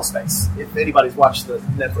than Final Space, if anybody's watched the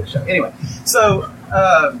Netflix show. Anyway, so,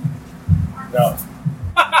 no.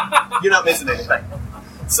 You're not missing anything.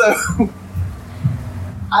 So,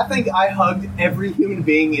 I think I hugged every human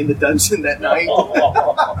being in the dungeon that night.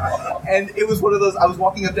 And it was one of those, I was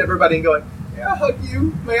walking up to everybody and going, "May I hug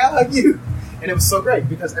you? May I hug you?" And it was so great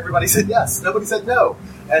because everybody said yes. Nobody said no.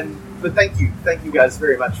 But thank you guys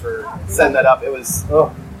very much for setting that up. It was,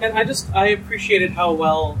 And I appreciated how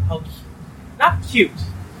not cute,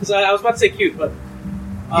 because I was about to say cute, but...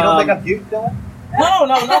 You don't think I'm cute, Dylan? No,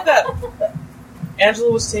 not that.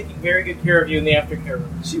 Angela was taking very good care of you in the aftercare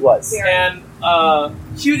room. She was. And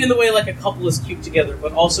cute in the way like a couple is cute together,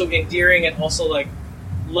 but also endearing and also like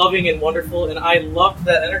loving and wonderful. And I loved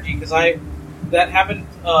that energy because that happened,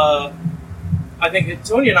 I think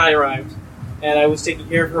Tonya and I arrived, and I was taking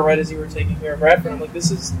care of her right as you were taking care of Bradford. I'm like,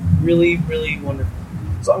 this is really, really wonderful.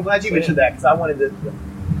 So I'm glad you mentioned that because I wanted to...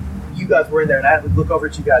 You guys were in there, and I would look over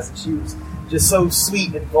at you guys, and she was just so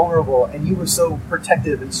sweet and vulnerable, and you were so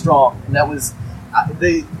protective and strong. And that was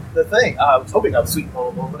the thing. I was hoping I was sweet and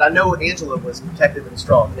vulnerable, but I know Angela was protective and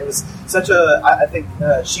strong. And it was such a... I think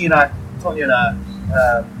she and I, Tonya and I,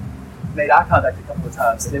 made eye contact a couple of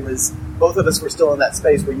times, and it was... Both of us were still in that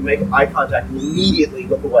space where you make eye contact and immediately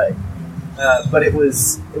look away. But it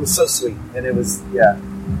was so sweet, and it was, yeah.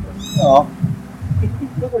 Aw.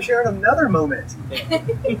 Look, we're sharing another moment. By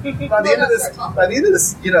the end of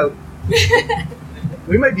this, you know,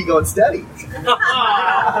 we might be going steady.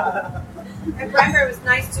 And Bradford, it was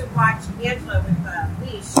nice to watch Angela with a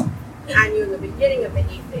leash on you in the beginning of the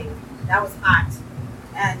evening. That was hot.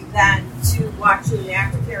 And then to watch you in the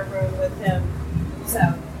aftercare room with him. So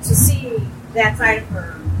to see that side of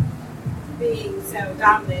her being so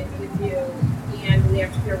dominant with you and in the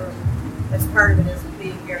aftercare room, that's part of it is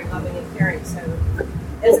being very loving and caring. So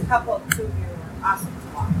as a couple, the two of you are awesome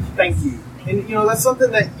to watch. Thank you. And, you know, that's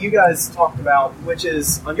something that you guys talked about, which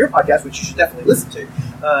is on your podcast, which you should definitely listen to,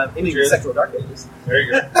 Ending the Sexual Dark Ages. There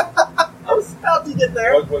you go. I was about to get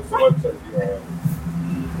there. What's the website you are on?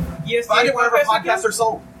 Yes, find it wherever podcasts are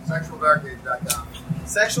sold. SexualDarkAge.com.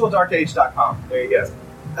 SexualDarkAge.com. There you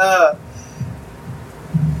go.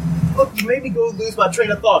 Look, you made me go lose my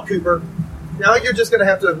train of thought, Cooper. Now you're just going to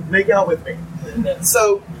have to make out with me.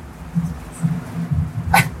 So...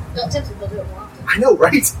 Don't tempt them, they'll do it more often. I know,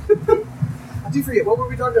 right? I do forget. What were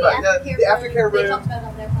we talking about? The aftercare room. They talked about it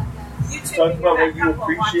on their podcast. You two, Talk about what you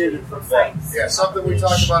appreciated from that. Yeah, something we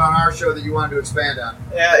talked about on our show that you wanted to expand on.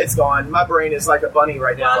 Yeah, it's gone. My brain is like a bunny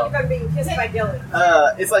right Well, now. you're going to be kissed by Dylan.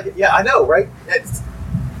 It's like, yeah, I know, right?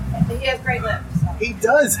 He has great lips. So. He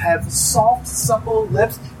does have soft, supple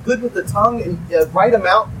lips, good with the tongue, and right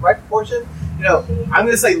amount, right proportion. You know, I'm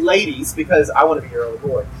going to say ladies because I want to be your old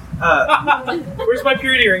boy. Where's my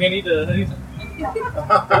purity ring? I need to.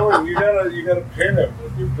 Oh, you gotta pin him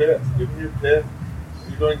with your pin. Give him your pin.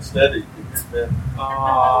 You're going steady. Give him your pin.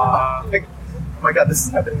 Oh my God, this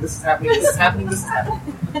is happening. This is happening. This is happening. This is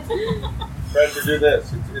happening. Bradford, do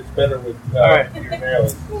this. It's better with All right. your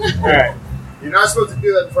nails. All right. You're not supposed to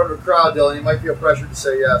do that in front of a crowd, Dylan. You might feel pressured to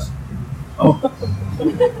say yes. Oh.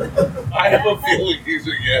 I have a feeling he's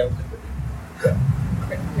a yes.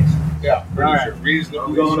 Yeah, pretty sure. Reasonably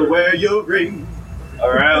I'm gonna wear your ring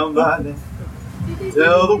around my neck.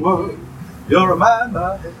 Tell the world you'll remind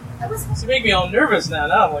my head. You make me all nervous now.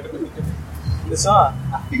 Now I'm like, this on.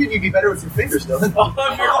 I figured you'd be better with your fingers, Dylan.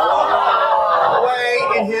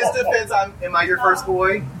 Wait, in his defense, am I your first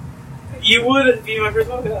boy? You would be my first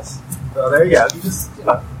one, yes. So there you go. You just,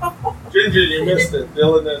 Ginger, you missed it.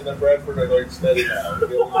 Dylan and Bradford are going steady now.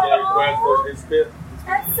 Dylan gave Bradford his bit.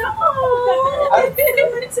 That's so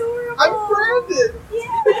adorable. I'm Brandon.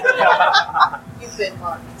 Yeah. You've been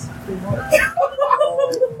marked.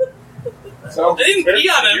 So I didn't pee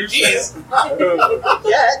on him, jeez.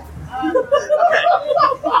 Yet. Okay.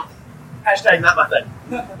 Hashtag not my thing.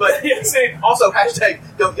 But also hashtag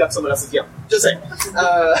don't yuck someone else's yum. Just saying.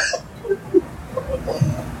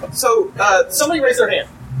 So somebody raised their hand.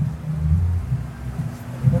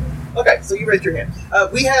 Okay, so you raised your hand.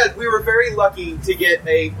 We were very lucky to get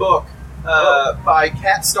a book by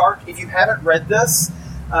Kat Stark. If you haven't read this,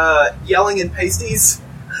 Yelling in Pasties,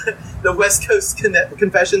 The West Coast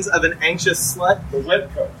Confessions of an Anxious Slut. The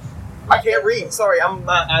West Coast. I can't read. Sorry,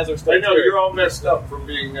 my eyes are still. I know, you're all messed up from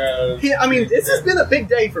being... yeah, I mean, this has been a big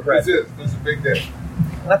day for Brad. This is a big day.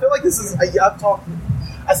 And I feel like this is...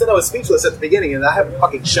 I said I was speechless at the beginning, and I haven't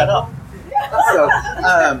fucking shut up. So,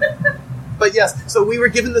 but yes, so we were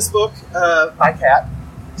given this book by Kat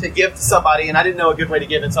to give to somebody, and I didn't know a good way to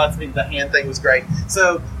give it, so I think the hand thing was great.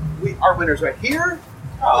 So our winner's right here.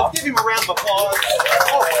 Let's give him a round of applause.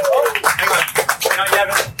 Hang on. No, you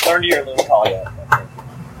haven't learned your little call yet.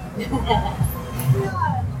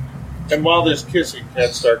 And while there's kissing,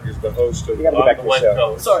 Kat Stark is the host of You gotta go back to the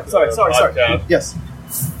your West show. Coast Sorry. podcast, Yes.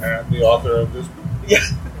 and the author of this book. Yeah.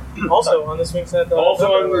 Also on the Swing Set. Also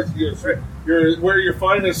on where your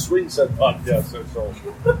finest Swing Set podcasts are sold.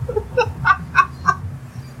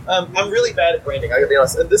 I'm really bad at branding, I gotta be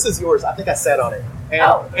honest. And this is yours. I think I sat on it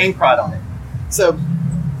and cried on it. So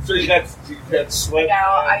you got sweat.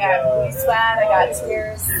 I got sweat. I got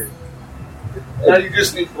tears. Now you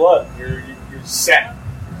just need blood. You're set.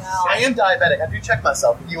 I am diabetic. I do check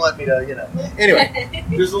myself if you want me to, Anyway.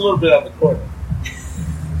 Just a little bit on the corner.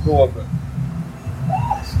 Go on,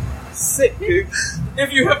 Sick, dude.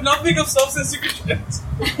 If you have nothing of substance, you can shit.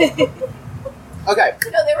 Okay.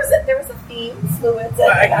 No, there was a theme. Fluids.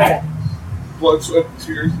 Blood, sweat, and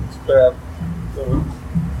tears. It's bad.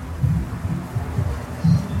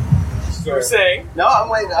 You were saying? No, I'm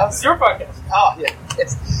waiting. It's your podcast. Oh, yeah.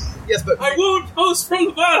 Yes, but I won't host from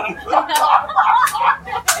the bottom.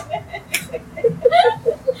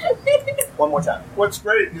 One more time. What's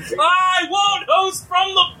great is I won't host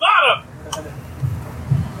from the bottom.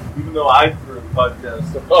 even though I threw the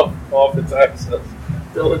podcast off its access,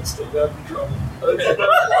 Dylan still got in trouble.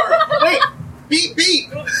 Wait, beep.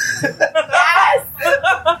 Yes!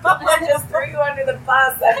 I just threw you under the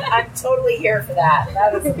bus. I'm totally here for that.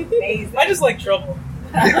 That was amazing. I just like trouble.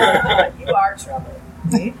 You are trouble.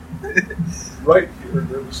 Right here in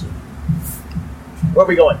Riverside. Where are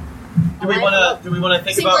we going? Do we want to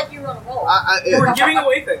think Seems about? like you were on a roll. We're giving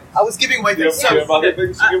away things. I was giving away things. Do you have other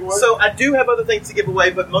things to give away? So I do have other things to give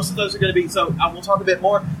away, but most of those are going to be. So I will talk a bit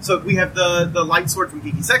more. So we have the light sword from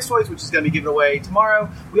Geeky Sex Toys, which is going to be given away tomorrow.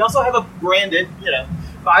 We also have a branded,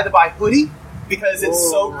 By the By hoodie because it's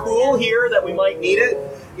so cool here that we might need it.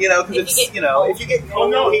 Because it's if you get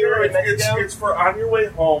cold here in Mexico, it's for on your way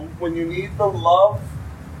home when you need the love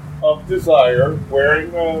of desire,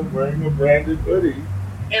 wearing a branded hoodie.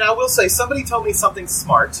 And I will say, somebody told me something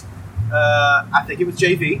smart. I think it was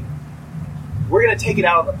JV. We're going to take it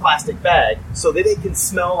out of the plastic bag so that it can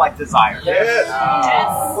smell like desire. Yes.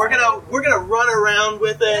 We're gonna run around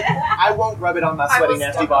with it. I won't rub it on my sweaty,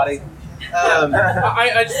 nasty body.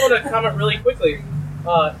 I just want to comment really quickly.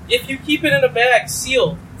 If you keep it in a bag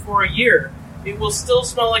sealed for a year, it will still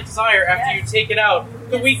smell like desire after you take it out.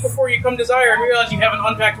 The week before you come desire and realize you haven't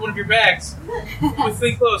unpacked one of your bags with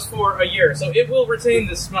clean clothes for a year. So it will retain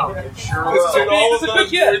this smell. Did all of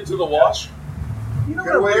those go into the wash? You know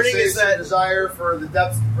Good what way I'm to learning save is some that desire for the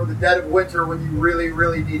dead of winter when you really,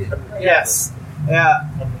 really need it. yes, yeah.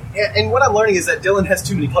 And what I'm learning is that Dylan has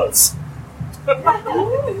too many clothes. No,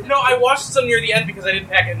 I washed some near the end because I didn't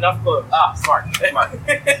pack enough clothes. Smart.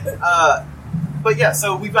 But yeah,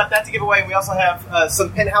 so we've got that to give away. And we also have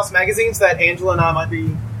some Penthouse magazines that Angela and I might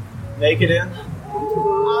be naked in.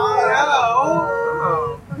 I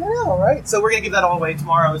know, right? So we're going to give that all away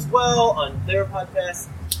tomorrow as well on their podcast.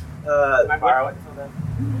 Can I borrow it?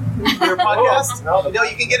 Your podcast? No,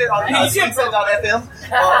 you can get it on swingset.fm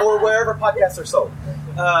or wherever podcasts are sold.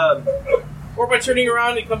 Or by turning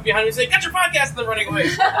around and come behind me and say, "Got your podcast," and then running away.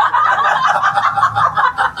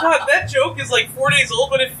 God, that joke is like 4 days old,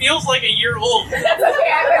 but it feels like a year old. That's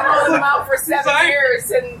okay. I've been rolling them out for 7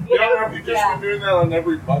 years, and you know, have you just been doing that on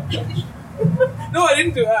every podcast? No, I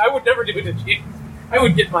didn't do that. I would never do it to James. I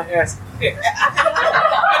would get my ass kicked.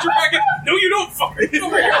 Got your podcast? No, you don't, fucker. Get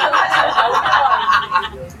over here.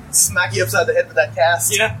 Smack you upside the head with that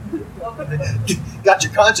cast. Yeah. Got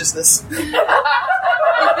your consciousness.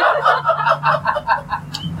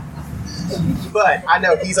 But I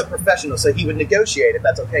know he's a professional, so he would negotiate if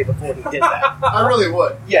that's okay before he did that. I really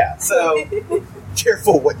would. Yeah, so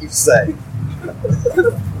careful what you say.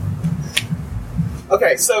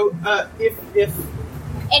 Okay, so if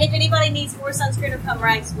And if anybody needs more sunscreen or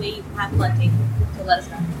Pumarex, we have plenty, so let us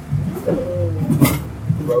know.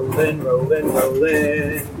 Rollin', rollin',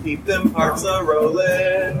 rollin', keep them hearts a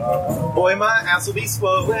rollin'. Boy, my ass will be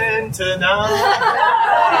swollen tonight.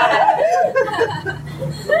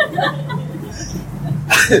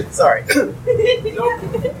 Sorry.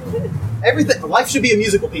 Everything. Life should be a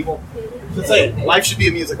musical, people. Just saying, life should be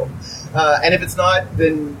a musical. And if it's not,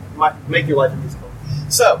 then make your life a musical.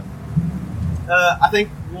 So, I think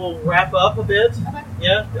we'll wrap up a bit. Okay.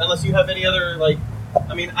 Yeah, unless you have any other, like,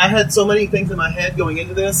 I mean, I had so many things in my head going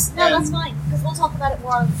into this. No, that's fine, because we'll talk about it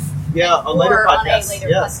more. On later podcasts. On a later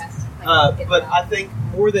yes. podcast. But I think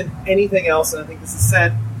more than anything else, and I think this is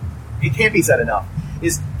said, it can't be said enough,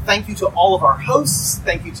 is thank you to all of our hosts,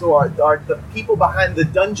 thank you to the people behind the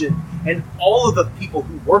dungeon, and all of the people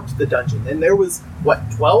who worked the dungeon. And there was,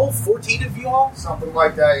 12, 14 of you all? Something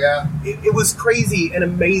like that, yeah. It was crazy and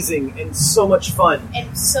amazing and so much fun.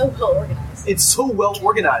 And so well organized. It's so well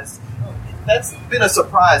organized. That's been a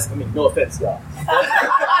surprise. I mean, no offense, y'all.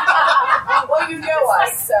 Well, you know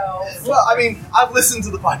us, so. Well, I mean, I've listened to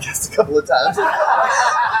the podcast a couple of times. And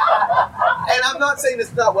I'm not saying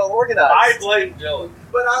it's not well organized. I blame Dylan.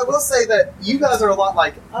 But I will say that you guys are a lot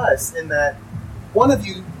like us in that one of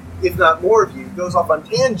you, if not more of you, goes off on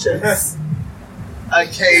tangents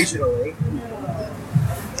occasionally.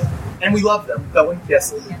 And we love them, don't we?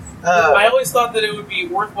 Yes. I always thought that it would be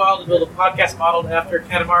worthwhile to build a podcast modeled after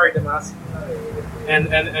Katamari Damacy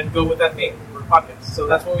and go with that theme for podcasts. So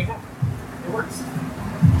that's what we have. It works.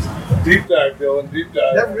 Deep dive, Dylan. Deep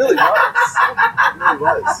dive. That really was. That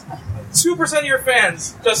really was. 2% of your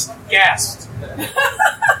fans just gasped. And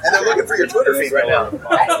they're looking for your Twitter feed right now.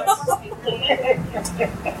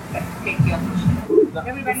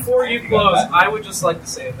 Before you close, I would just like to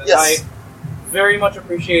say that Yes. I very much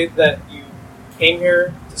appreciate that you came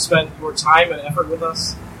here to spend your time and effort with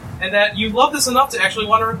us, and that you love this enough to actually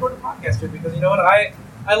want to record a podcast here, because you know what? I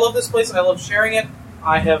love this place, and I love sharing it.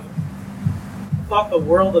 I have thought the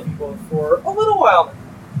world of you for a little while now.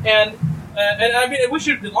 And I mean, I wish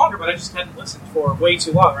it had been longer, but I just hadn't listened for way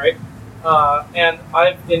too long, right? And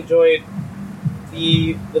I've enjoyed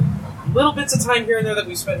the little bits of time here and there that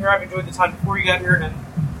we spent here. I've enjoyed the time before you got here, and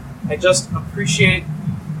I just appreciate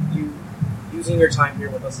you using your time here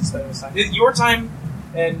with us and spending this time. Your time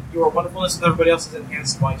and your wonderfulness with everybody else has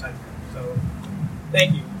enhanced my time here. So,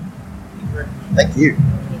 thank you. Thank you very much. Thank you.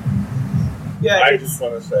 Yeah, I just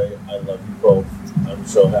want to say I love you both. I'm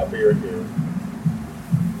so happy you're here.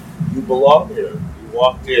 You belong here. You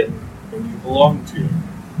walked in and you belong to.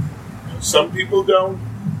 Some people don't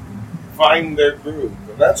find their groove,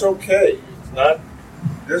 and that's okay. It's not.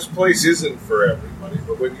 This place isn't for everybody,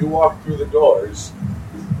 but when you walk through the doors,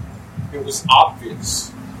 it was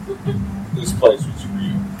obvious this place was for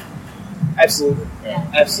you. Absolutely. Yeah.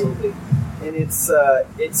 Absolutely. And it's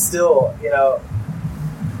still,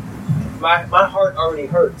 my heart already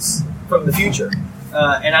hurts from the future.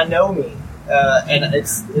 And I know me. And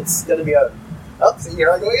it's going to be a... Oh, see,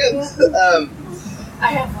 here I go again.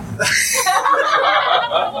 I have one.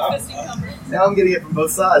 Now I'm getting it from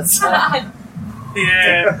both sides.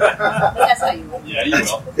 Yeah. That's how you will. Yeah,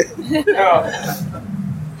 you will.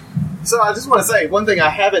 So I just want to say, one thing I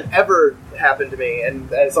haven't ever happened to me, and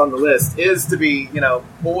it's on the list, is to be,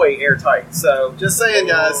 boy airtight. So just saying,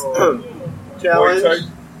 guys. Challenge. Boy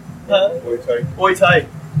tight. Boy tight. Boy tight.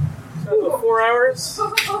 4 hours?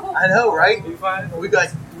 I know, right?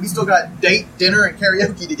 We still got date, dinner, and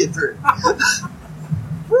karaoke to get through.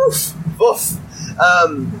 Woof. Woof.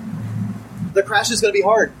 The crash is going to be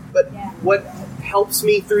hard, but what helps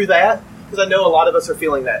me through that, because I know a lot of us are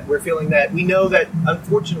feeling that. We're feeling that. We know that,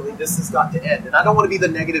 unfortunately, this has got to end. And I don't want to be the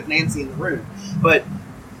negative Nancy in the room, but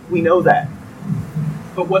we know that.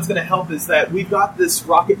 But what's going to help is that we've got this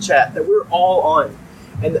rocket chat that we're all on.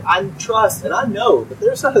 And I trust and I know that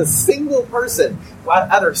there's not a single person,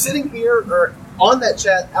 either sitting here or on that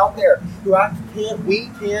chat out there, who we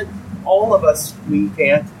can't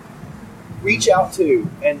reach out to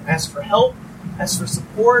and ask for help, ask for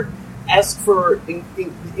support, ask for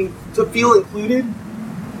to feel included.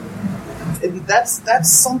 And that's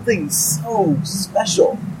something so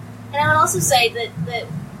special. And I would also say that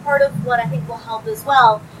part of what I think will help as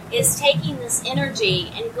well is taking this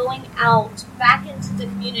energy and going out back into the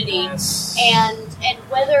community, Yes. and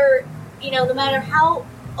whether, no matter how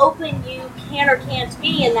open you can or can't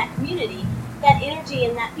be in that community, that energy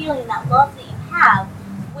and that feeling, that love that you have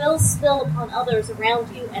will spill upon others around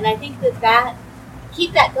you. And I think that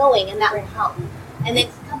keep that going, and that will help. And then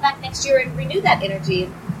come back next year and renew that energy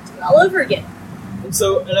and do it all over again. And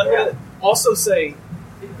I'm going to also say,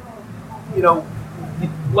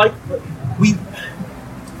 like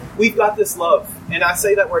we've got this love, and I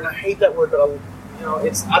say that word, and I hate that word, but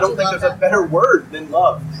I don't think there's a better word than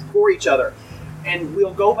love for each other. And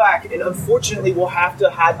we'll go back, and unfortunately, we'll have to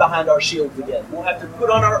hide behind our shields again. We'll have to put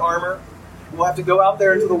on our armor. We'll have to go out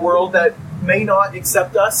there into the world that may not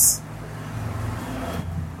accept us.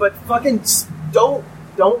 But fucking don't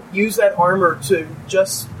use that armor to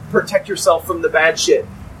just protect yourself from the bad shit.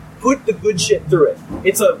 Put the good shit through it.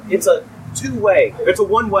 It's a two-way. It's a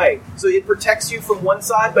one-way. So it protects you from one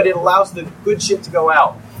side, but it allows the good shit to go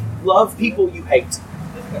out. Love people you hate.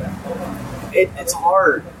 It's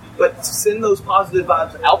hard, but send those positive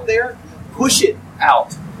vibes out there. Push it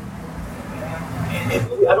out.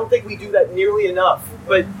 I don't think we do that nearly enough.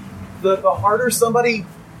 But the harder somebody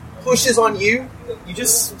pushes on you, you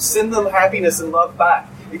just send them happiness and love back.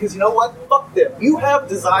 Because you know what? Fuck them. You have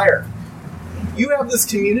desire. You have this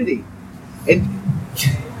community. And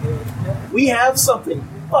we have something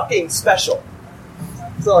fucking special.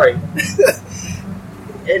 Sorry.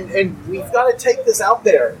 and we've got to take this out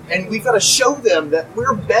there. And we've got to show them that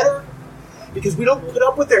we're better because we don't put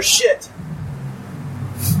up with their shit.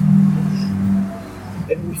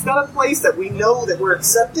 And we've got a place that we know that we're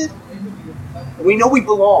accepted. And we know we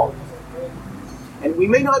belong. And we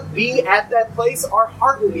may not be at that place. Our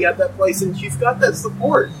heart will be at that place. And you've got that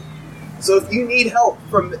support. So if you need help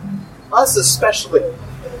from us especially,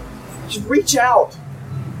 just reach out.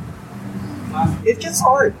 It gets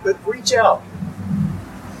hard, but reach out.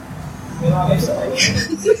 I'm sorry.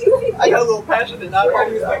 I got a little passionate and not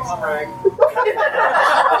ready to use my comrade.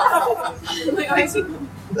 Okay.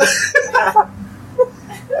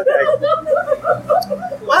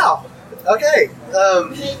 Wow. Okay.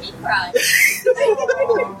 Made me cry.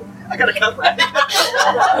 I got a cup right.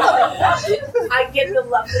 I get the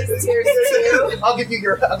loveliest tears too. I'll give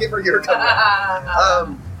her your cup.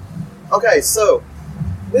 Okay, so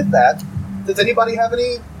with that, does anybody have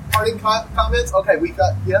any parting comments? Okay, we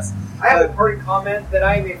got yes. I have a parting comment that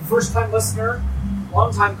I am a first-time listener,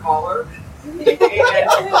 long-time caller, and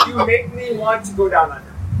you make me want to go down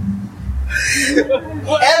under.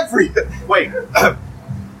 Wait,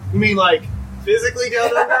 you mean like physically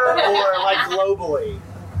down under, or like globally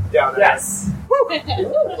down under? Yes.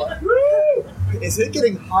 Is it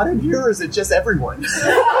getting hot in here, or is it just everyone?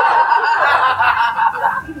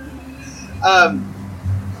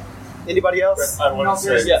 Anybody else? I want to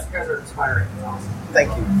say, You guys are inspiring. Thank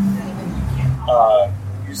you.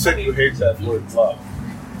 You said you hate that word love.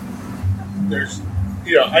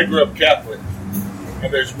 I grew up Catholic,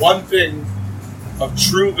 and there's one thing of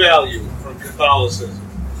true value from Catholicism,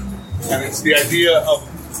 and it's the idea of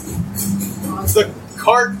the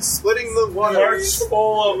cart splitting the water. Carts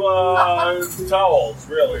full of towels,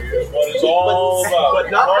 really, is what it's all about. But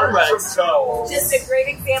not carts of towels. Just a great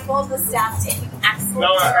example of the staff taking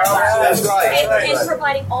excellent care of that's right. And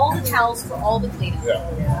providing all the towels for all the cleanup.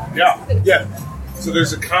 Yeah. So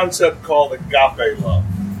there's a concept called agape love,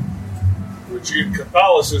 which in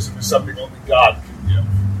Catholicism is something only God can give.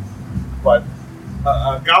 But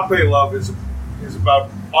agape love is about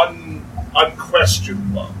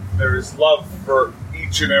unquestioned love. There is love for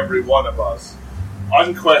each and every one of us,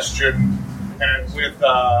 unquestioned, and we're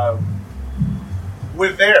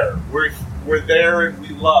there. We're there, and we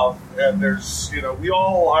love. And there's we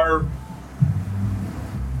all are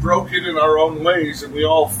broken in our own ways, and we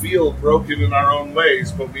all feel broken in our own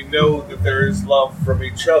ways, but we know that there is love from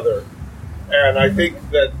each other. And I think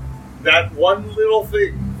that one little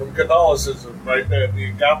thing from Catholicism, right there, the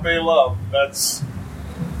agape love, that's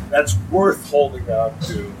worth holding on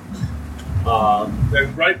to.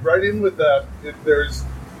 And right in with that, there's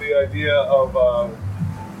the idea of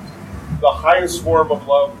the highest form of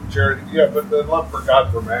love, charity. Yeah, but the love for God,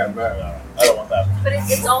 for man, I don't want that. But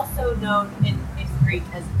it's also known in Greek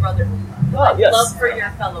as brotherly love. Oh, yes. Love for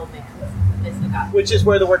your fellow man is agape. Which is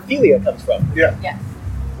where the word philia comes from. Yeah. Yes.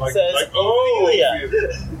 Philia.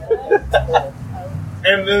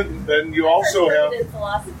 And then you also have in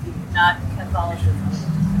philosophy, not Catholicism.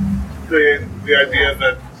 the idea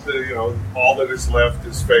that all that is left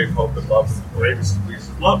is faith, hope, and love. The greatest of these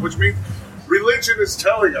is love, which means religion is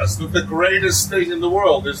telling us that the greatest thing in the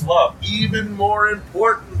world is love, even more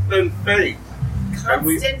important than faith.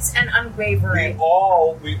 Constant and unwavering.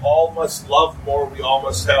 We all must love more. We all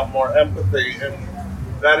must have more empathy, and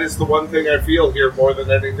that is the one thing I feel here more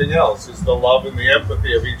than anything else, is the love and the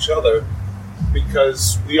empathy of each other,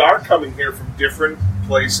 because we are coming here from different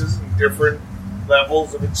places and different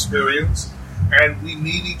levels of experience, and we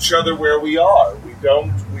meet each other where we are. We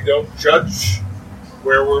don't judge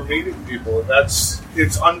where we're meeting people, and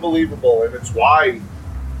it's unbelievable, and it's why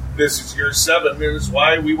this is year 7, and it's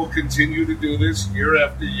why we will continue to do this year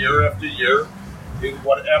after year after year in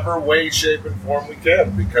whatever way, shape, and form we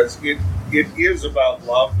can, because it is about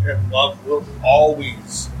love, and love will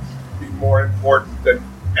always be more important than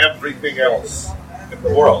everything else in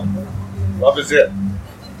the world. Love is it.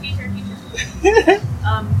 Teacher.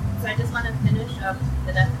 So I just want to finish up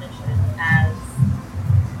the definition as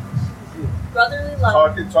brotherly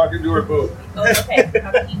love. Talking to her boob. Oh, okay,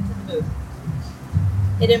 talking to the boob.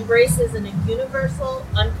 It embraces a universal,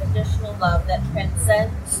 unconditional love that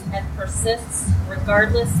transcends and persists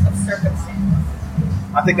regardless of circumstance.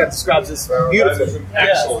 I think that describes this beautifully. That is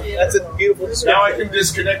excellent. Yeah, that's a beautiful description. Now I can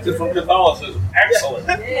disconnect it from Catholicism. Excellent.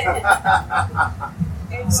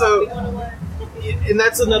 So, and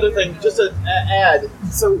that's another thing, just to add.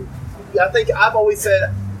 So, I think I've always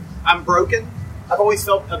said I'm broken. I've always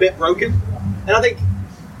felt a bit broken. And I think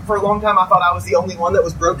for a long time I thought I was the only one that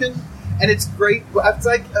was broken. And it's great. It's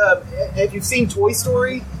like, if you've seen Toy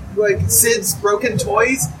Story, like Sid's broken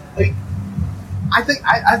toys, I think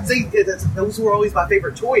those were always my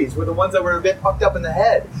favorite toys, were the ones that were a bit pucked up in the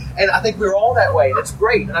head. And I think we're all that way, and it's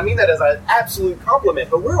great. And I mean that as an absolute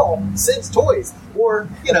compliment, but we're all Sid's toys, or,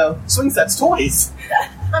 Swing Set's toys.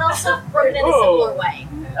 But also broken in a similar way.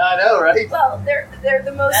 I know, right? Well, they're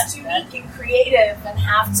the most unique and creative, and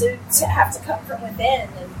have to come from within,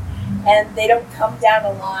 and they don't come down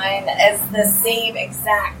the line as the same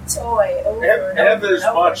exact toy over and over. And there's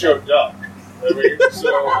Macho Duck. I mean,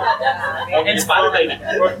 and Spider-Baby.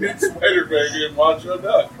 And Spider-Baby and Macho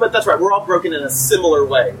Duck. But that's right, we're all broken in a similar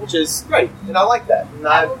way, which is great, and I like that. And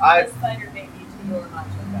I Spider-Baby to your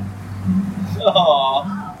Macho Duck.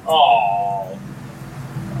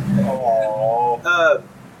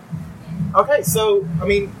 Okay, so, I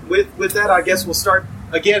mean, with that, I guess we'll start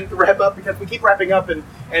again to wrap up, because we keep wrapping up, and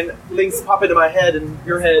things pop into my head, and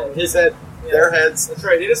your head, and his head, their heads. That's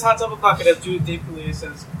right. It is Hot Tub Pocket as Jude deeply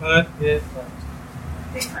says, cut it.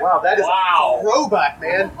 Wow, that is a throwback,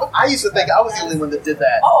 man. I used to think I was the only one that did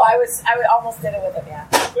that. Oh, I almost did it with him, yeah.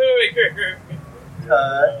 Wait.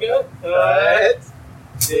 Cut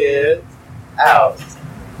it out.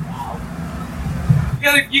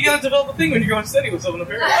 You gotta develop a thing when you're going steady with someone,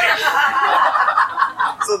 apparently.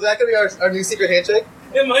 So that could be our new secret handshake?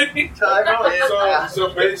 It might be. So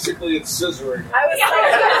basically it's scissoring. I was like,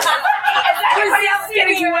 is everybody else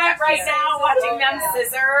getting wet right now watching them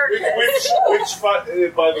scissor? Which, by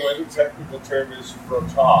the way, the technical term is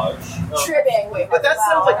frottage. Tribbing. But that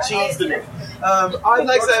sounds like cheese to me. I'd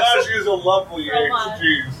like to frottage is a lovely egg to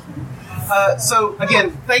cheese. So,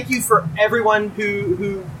 again, thank you for everyone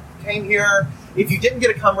who came here. If you didn't get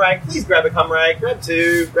a cum rag, please grab a cum rag. Grab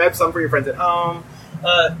 2. Grab some for your friends at home.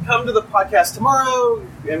 Come to the podcast tomorrow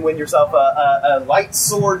and win yourself a light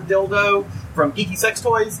sword dildo from Geeky Sex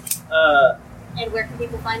Toys. And where can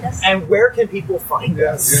people find us? us? Yeah,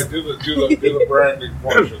 do the branding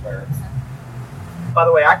portion there. By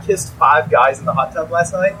the way, I kissed 5 guys in the hot tub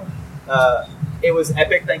last night. It was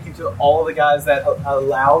epic. Thank you to all the guys that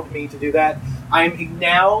allowed me to do that. I am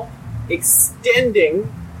now extending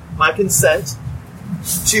my consent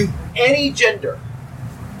to any gender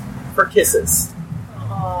for kisses.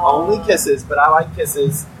 Only kisses, but I like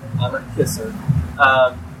kisses. I'm a kisser.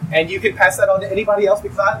 And you can pass that on to anybody else,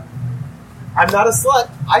 because I'm not a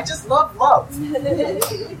slut. I just love love.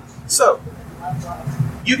 So,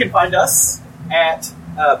 you can find us at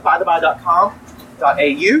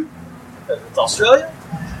bytheby.com.au. It's Australia.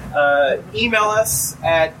 Email us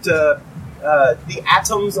at the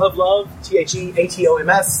atoms of love,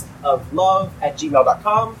 TheAtoms of love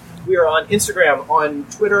 @gmail.com. We are on Instagram, on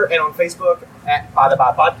Twitter, and on Facebook at By the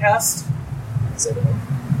By Podcast.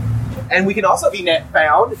 And we can also be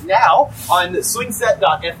found now on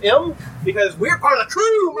swingset.fm, because we're part of the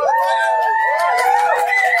crew.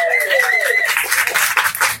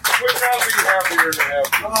 Would not be happier to have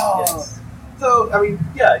you. Yes. So, I mean,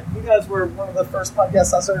 yeah, you guys were one of the first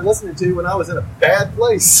podcasts I started listening to when I was in a bad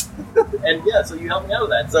place. And yeah, so you helped me out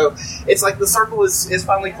with that. So it's like the circle is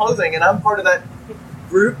finally closing, and I'm part of that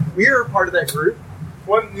group. We're part of that group.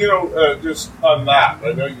 just on that,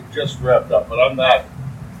 I know you just wrapped up, but on that,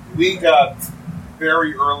 we got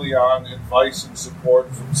very early on advice and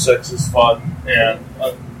support from Sex is Fun and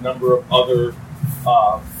a number of other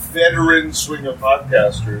veteran swinger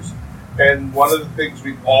podcasters. And one of the things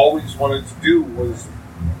we always wanted to do was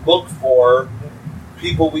look for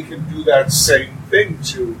people we can do that same thing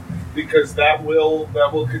to, because that will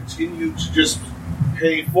continue to just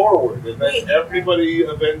pay forward, and then everybody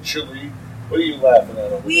eventually. What are you laughing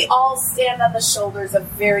at? We all stand on the shoulders of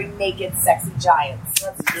very naked, sexy giants.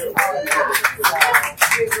 That's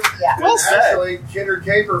Well said. Actually, Kinder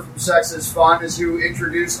Caper from Sex is Fun is who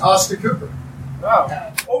introduced us to Cooper.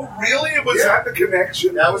 Wow. Oh, really? Was that the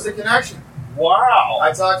connection? That was the connection. Wow.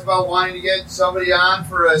 I talked about wanting to get somebody on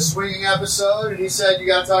for a swinging episode, and he said, you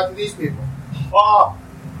got to talk to these people. Oh,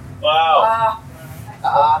 wow.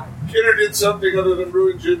 Kidder did something other than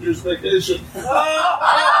ruin Ginger's vacation.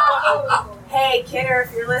 Hey, Kidder,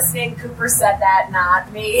 if you're listening, Cooper said that,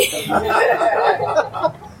 not me. Hey,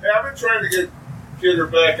 I've been trying to get Kidder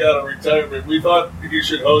back out of retirement. We thought he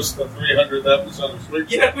should host the 300th episode of Swing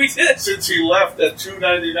Set. Yeah, we did. Since he left at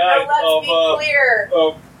 $2.99. Now, let's be clear.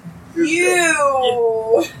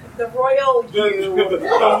 You, the royal you. The we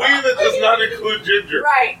that does not include Ginger.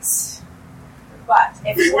 Right. But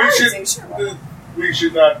if you are using Sherlock. We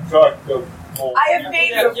should not talk the whole. I have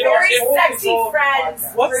made very sexy friends.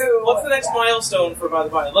 What's the next milestone for By the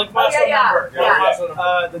By? Like milestone number. Milestone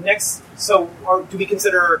number. The next. So, do we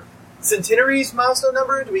consider Centenary's milestone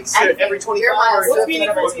number? Do we consider every 25? What's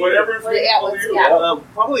meaningful? Whatever.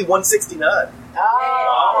 Probably 169.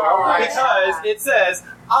 Oh. Because it says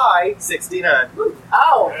I-69.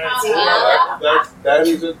 Oh. That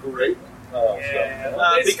is a great.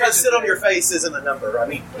 Because sit on your face isn't a number. I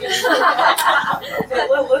mean, let's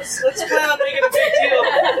plan on making a big deal.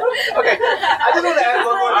 Okay, I just want to add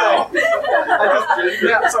one more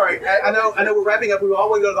thing. Sorry. I know we're wrapping up. We all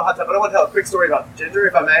want to go to the hot tub, but I want to tell a quick story about Ginger,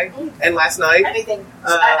 if I may. And last night, anything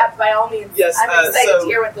by all means. Yes, I'm excited to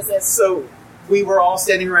hear what this is. So we were all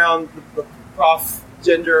standing around. The Prof,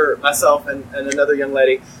 Ginger, myself, and another young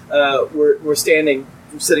lady. We're sitting,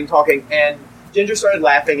 talking, and Ginger started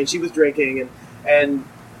laughing, and she was drinking, and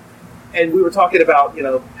we were talking about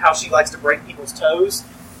how she likes to break people's toes,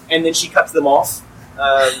 and then she cuts them off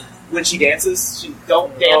when she dances. She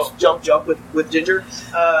don't dance jump with Ginger.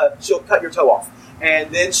 She'll cut your toe off, and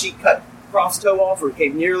then she cut Prof's toe off, or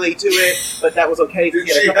came nearly to it, but that was okay. Did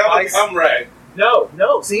she have a cum rag? No,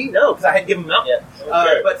 because I hadn't given him out yet.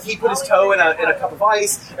 Okay. But he put his toe in a cup of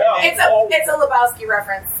ice. It's a Lebowski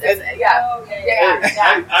reference. Yeah.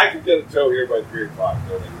 I can get a toe here by 3 o'clock.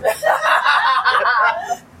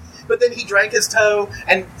 But then he drank his toe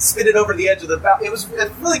and spit it over the edge of the fountain. It was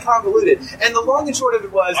really convoluted. And the long and short of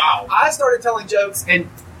it was, I started telling jokes and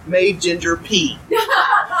made Ginger pee.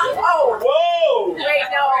 Oh! Whoa! Wait,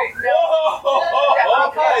 no.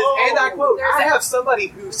 Because, and I quote, I have somebody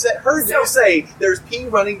who heard you say there's pee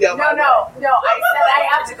running down my leg. No. I said I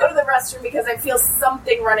have to go to the restroom because I feel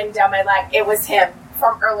something running down my leg. It was him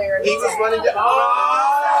from earlier in the day. He was running down.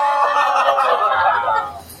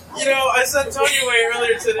 I sent Tony away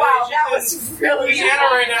earlier today. Wow, that was really Louisiana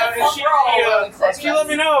right now, and she let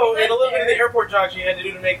me know in a little bit of the airport talk she had to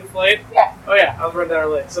do to make the flight. Yeah. Oh yeah, I was running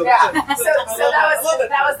down late. So that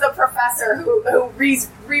was the professor who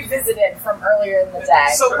revisited from earlier in the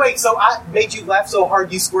day. So wait, so I made you laugh so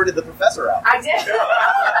hard you squirted the professor out? I did.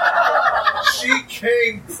 She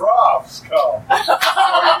came Prof's cum.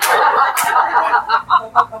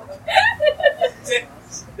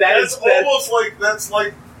 That's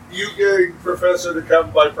like you getting Professor to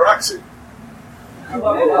come by proxy. I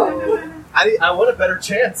want a better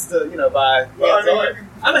chance to, by hands-on.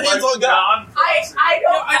 I'm a hands-on guy. I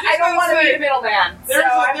don't want to be the middleman.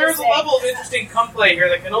 There's a level of interesting cum play here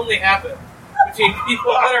that can only happen between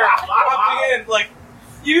people that are opting in. Like,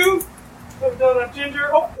 you have done a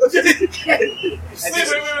Ginger. Oh. Wait.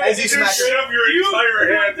 As you smash your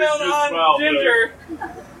entire hand down on Ginger.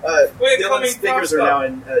 Dylan's fingers are now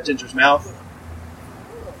in Ginger's mouth.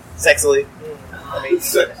 Sexily. I mean,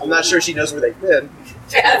 I'm not sure she knows where they've been.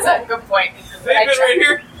 Yeah, that's a good point. They've been right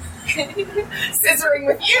here. Scissoring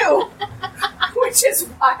with you, which is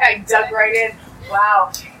why I dug right in.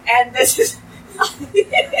 Wow. And this is...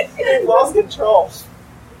 lost control.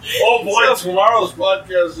 Oh boy, tomorrow's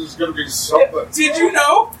podcast is going to be something. Did you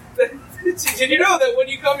know that when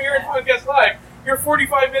you come here and podcast live, your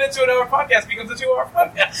 45 minutes to an hour podcast becomes a 2-hour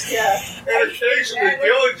podcast? Yeah. And occasionally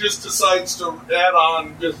Dylan just decides to add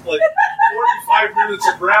on just like 45 minutes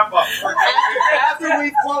of wrap up. After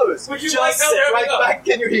we close, Would you just like sit help right wrapping up? back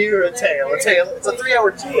in your ear a tail. It's a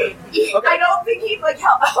 3-hour tour. I don't think he'd like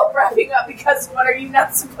help wrapping up because what are you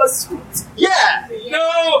not supposed to do? Yeah.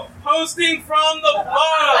 No hosting from the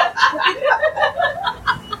bottom.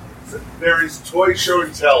 There is toy show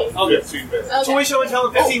and tell in 15 minutes. Toy show and tell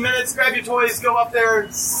in 15 minutes. Grab your toys, go up there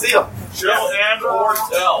and see them. Show and or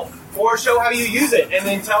tell. Or show how you use it and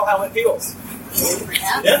then tell how it feels.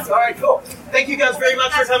 Yeah. All right, cool. Thank you guys very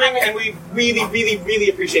much for coming, and we really, really, really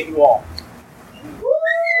appreciate you all.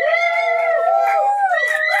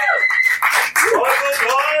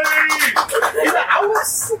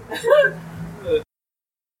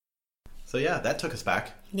 So yeah, that took us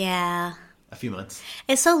back Yeah. a few months.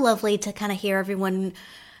 It's so lovely to kind of hear everyone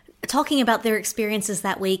talking about their experiences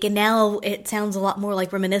that week, and now it sounds a lot more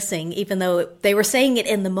like reminiscing, even though they were saying it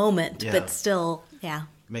in the moment, Yeah. but still, yeah.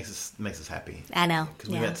 Makes us happy. I know. Because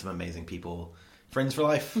we Yeah. met some amazing people. Friends for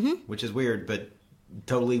life, Mhm. which is weird, but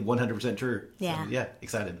totally 100% true. Yeah. So, yeah,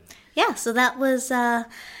 excited. Yeah, so that was our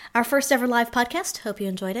first ever live podcast. Hope you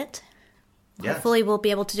enjoyed it. Yeah. Hopefully we'll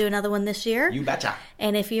be able to do another one this year. You betcha.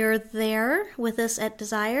 And if you're there with us at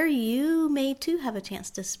Desire, you may too have a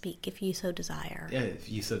chance to speak if you so desire. Yeah, if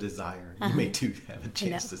you so desire, Uh-huh. you may too have a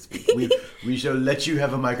chance know. to speak. We shall let you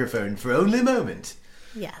have a microphone for only a moment.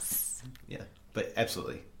 Yes. Yeah, but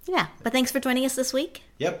absolutely. Yeah, but thanks for joining us this week.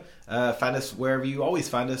 Yep. Find us wherever you always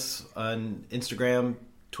find us, on Instagram,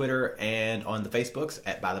 Twitter, and on the Facebooks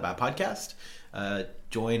at By the By Podcast.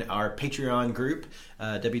 Join our Patreon group,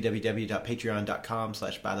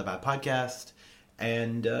 www.patreon.com/bythebypodcast.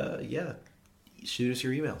 And yeah, shoot us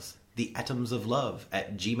your emails.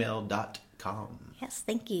 theatomsoflove@gmail.com. Yes,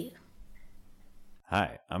 thank you.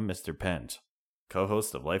 Hi, I'm Mr. Pent,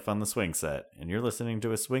 co-host of Life on the Swing Set, and you're listening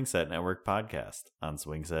to a Swing Set Network podcast on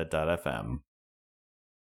swingset.fm.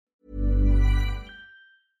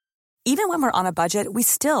 Even when we're on a budget, we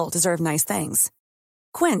still deserve nice things.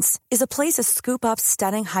 Quince is a place to scoop up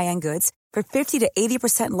stunning high-end goods for 50 to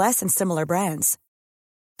 80% less than similar brands.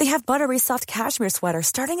 They have buttery soft cashmere sweaters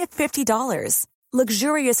starting at $50,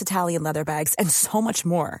 luxurious Italian leather bags, and so much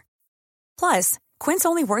more. Plus, Quince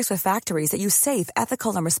only works with factories that use safe,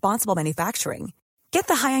 ethical, and responsible manufacturing. Get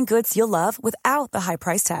the high-end goods you'll love without the high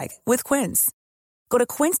price tag with Quince. Go to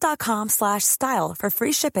quince.com/style for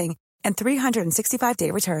free shipping and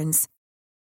 365-day returns.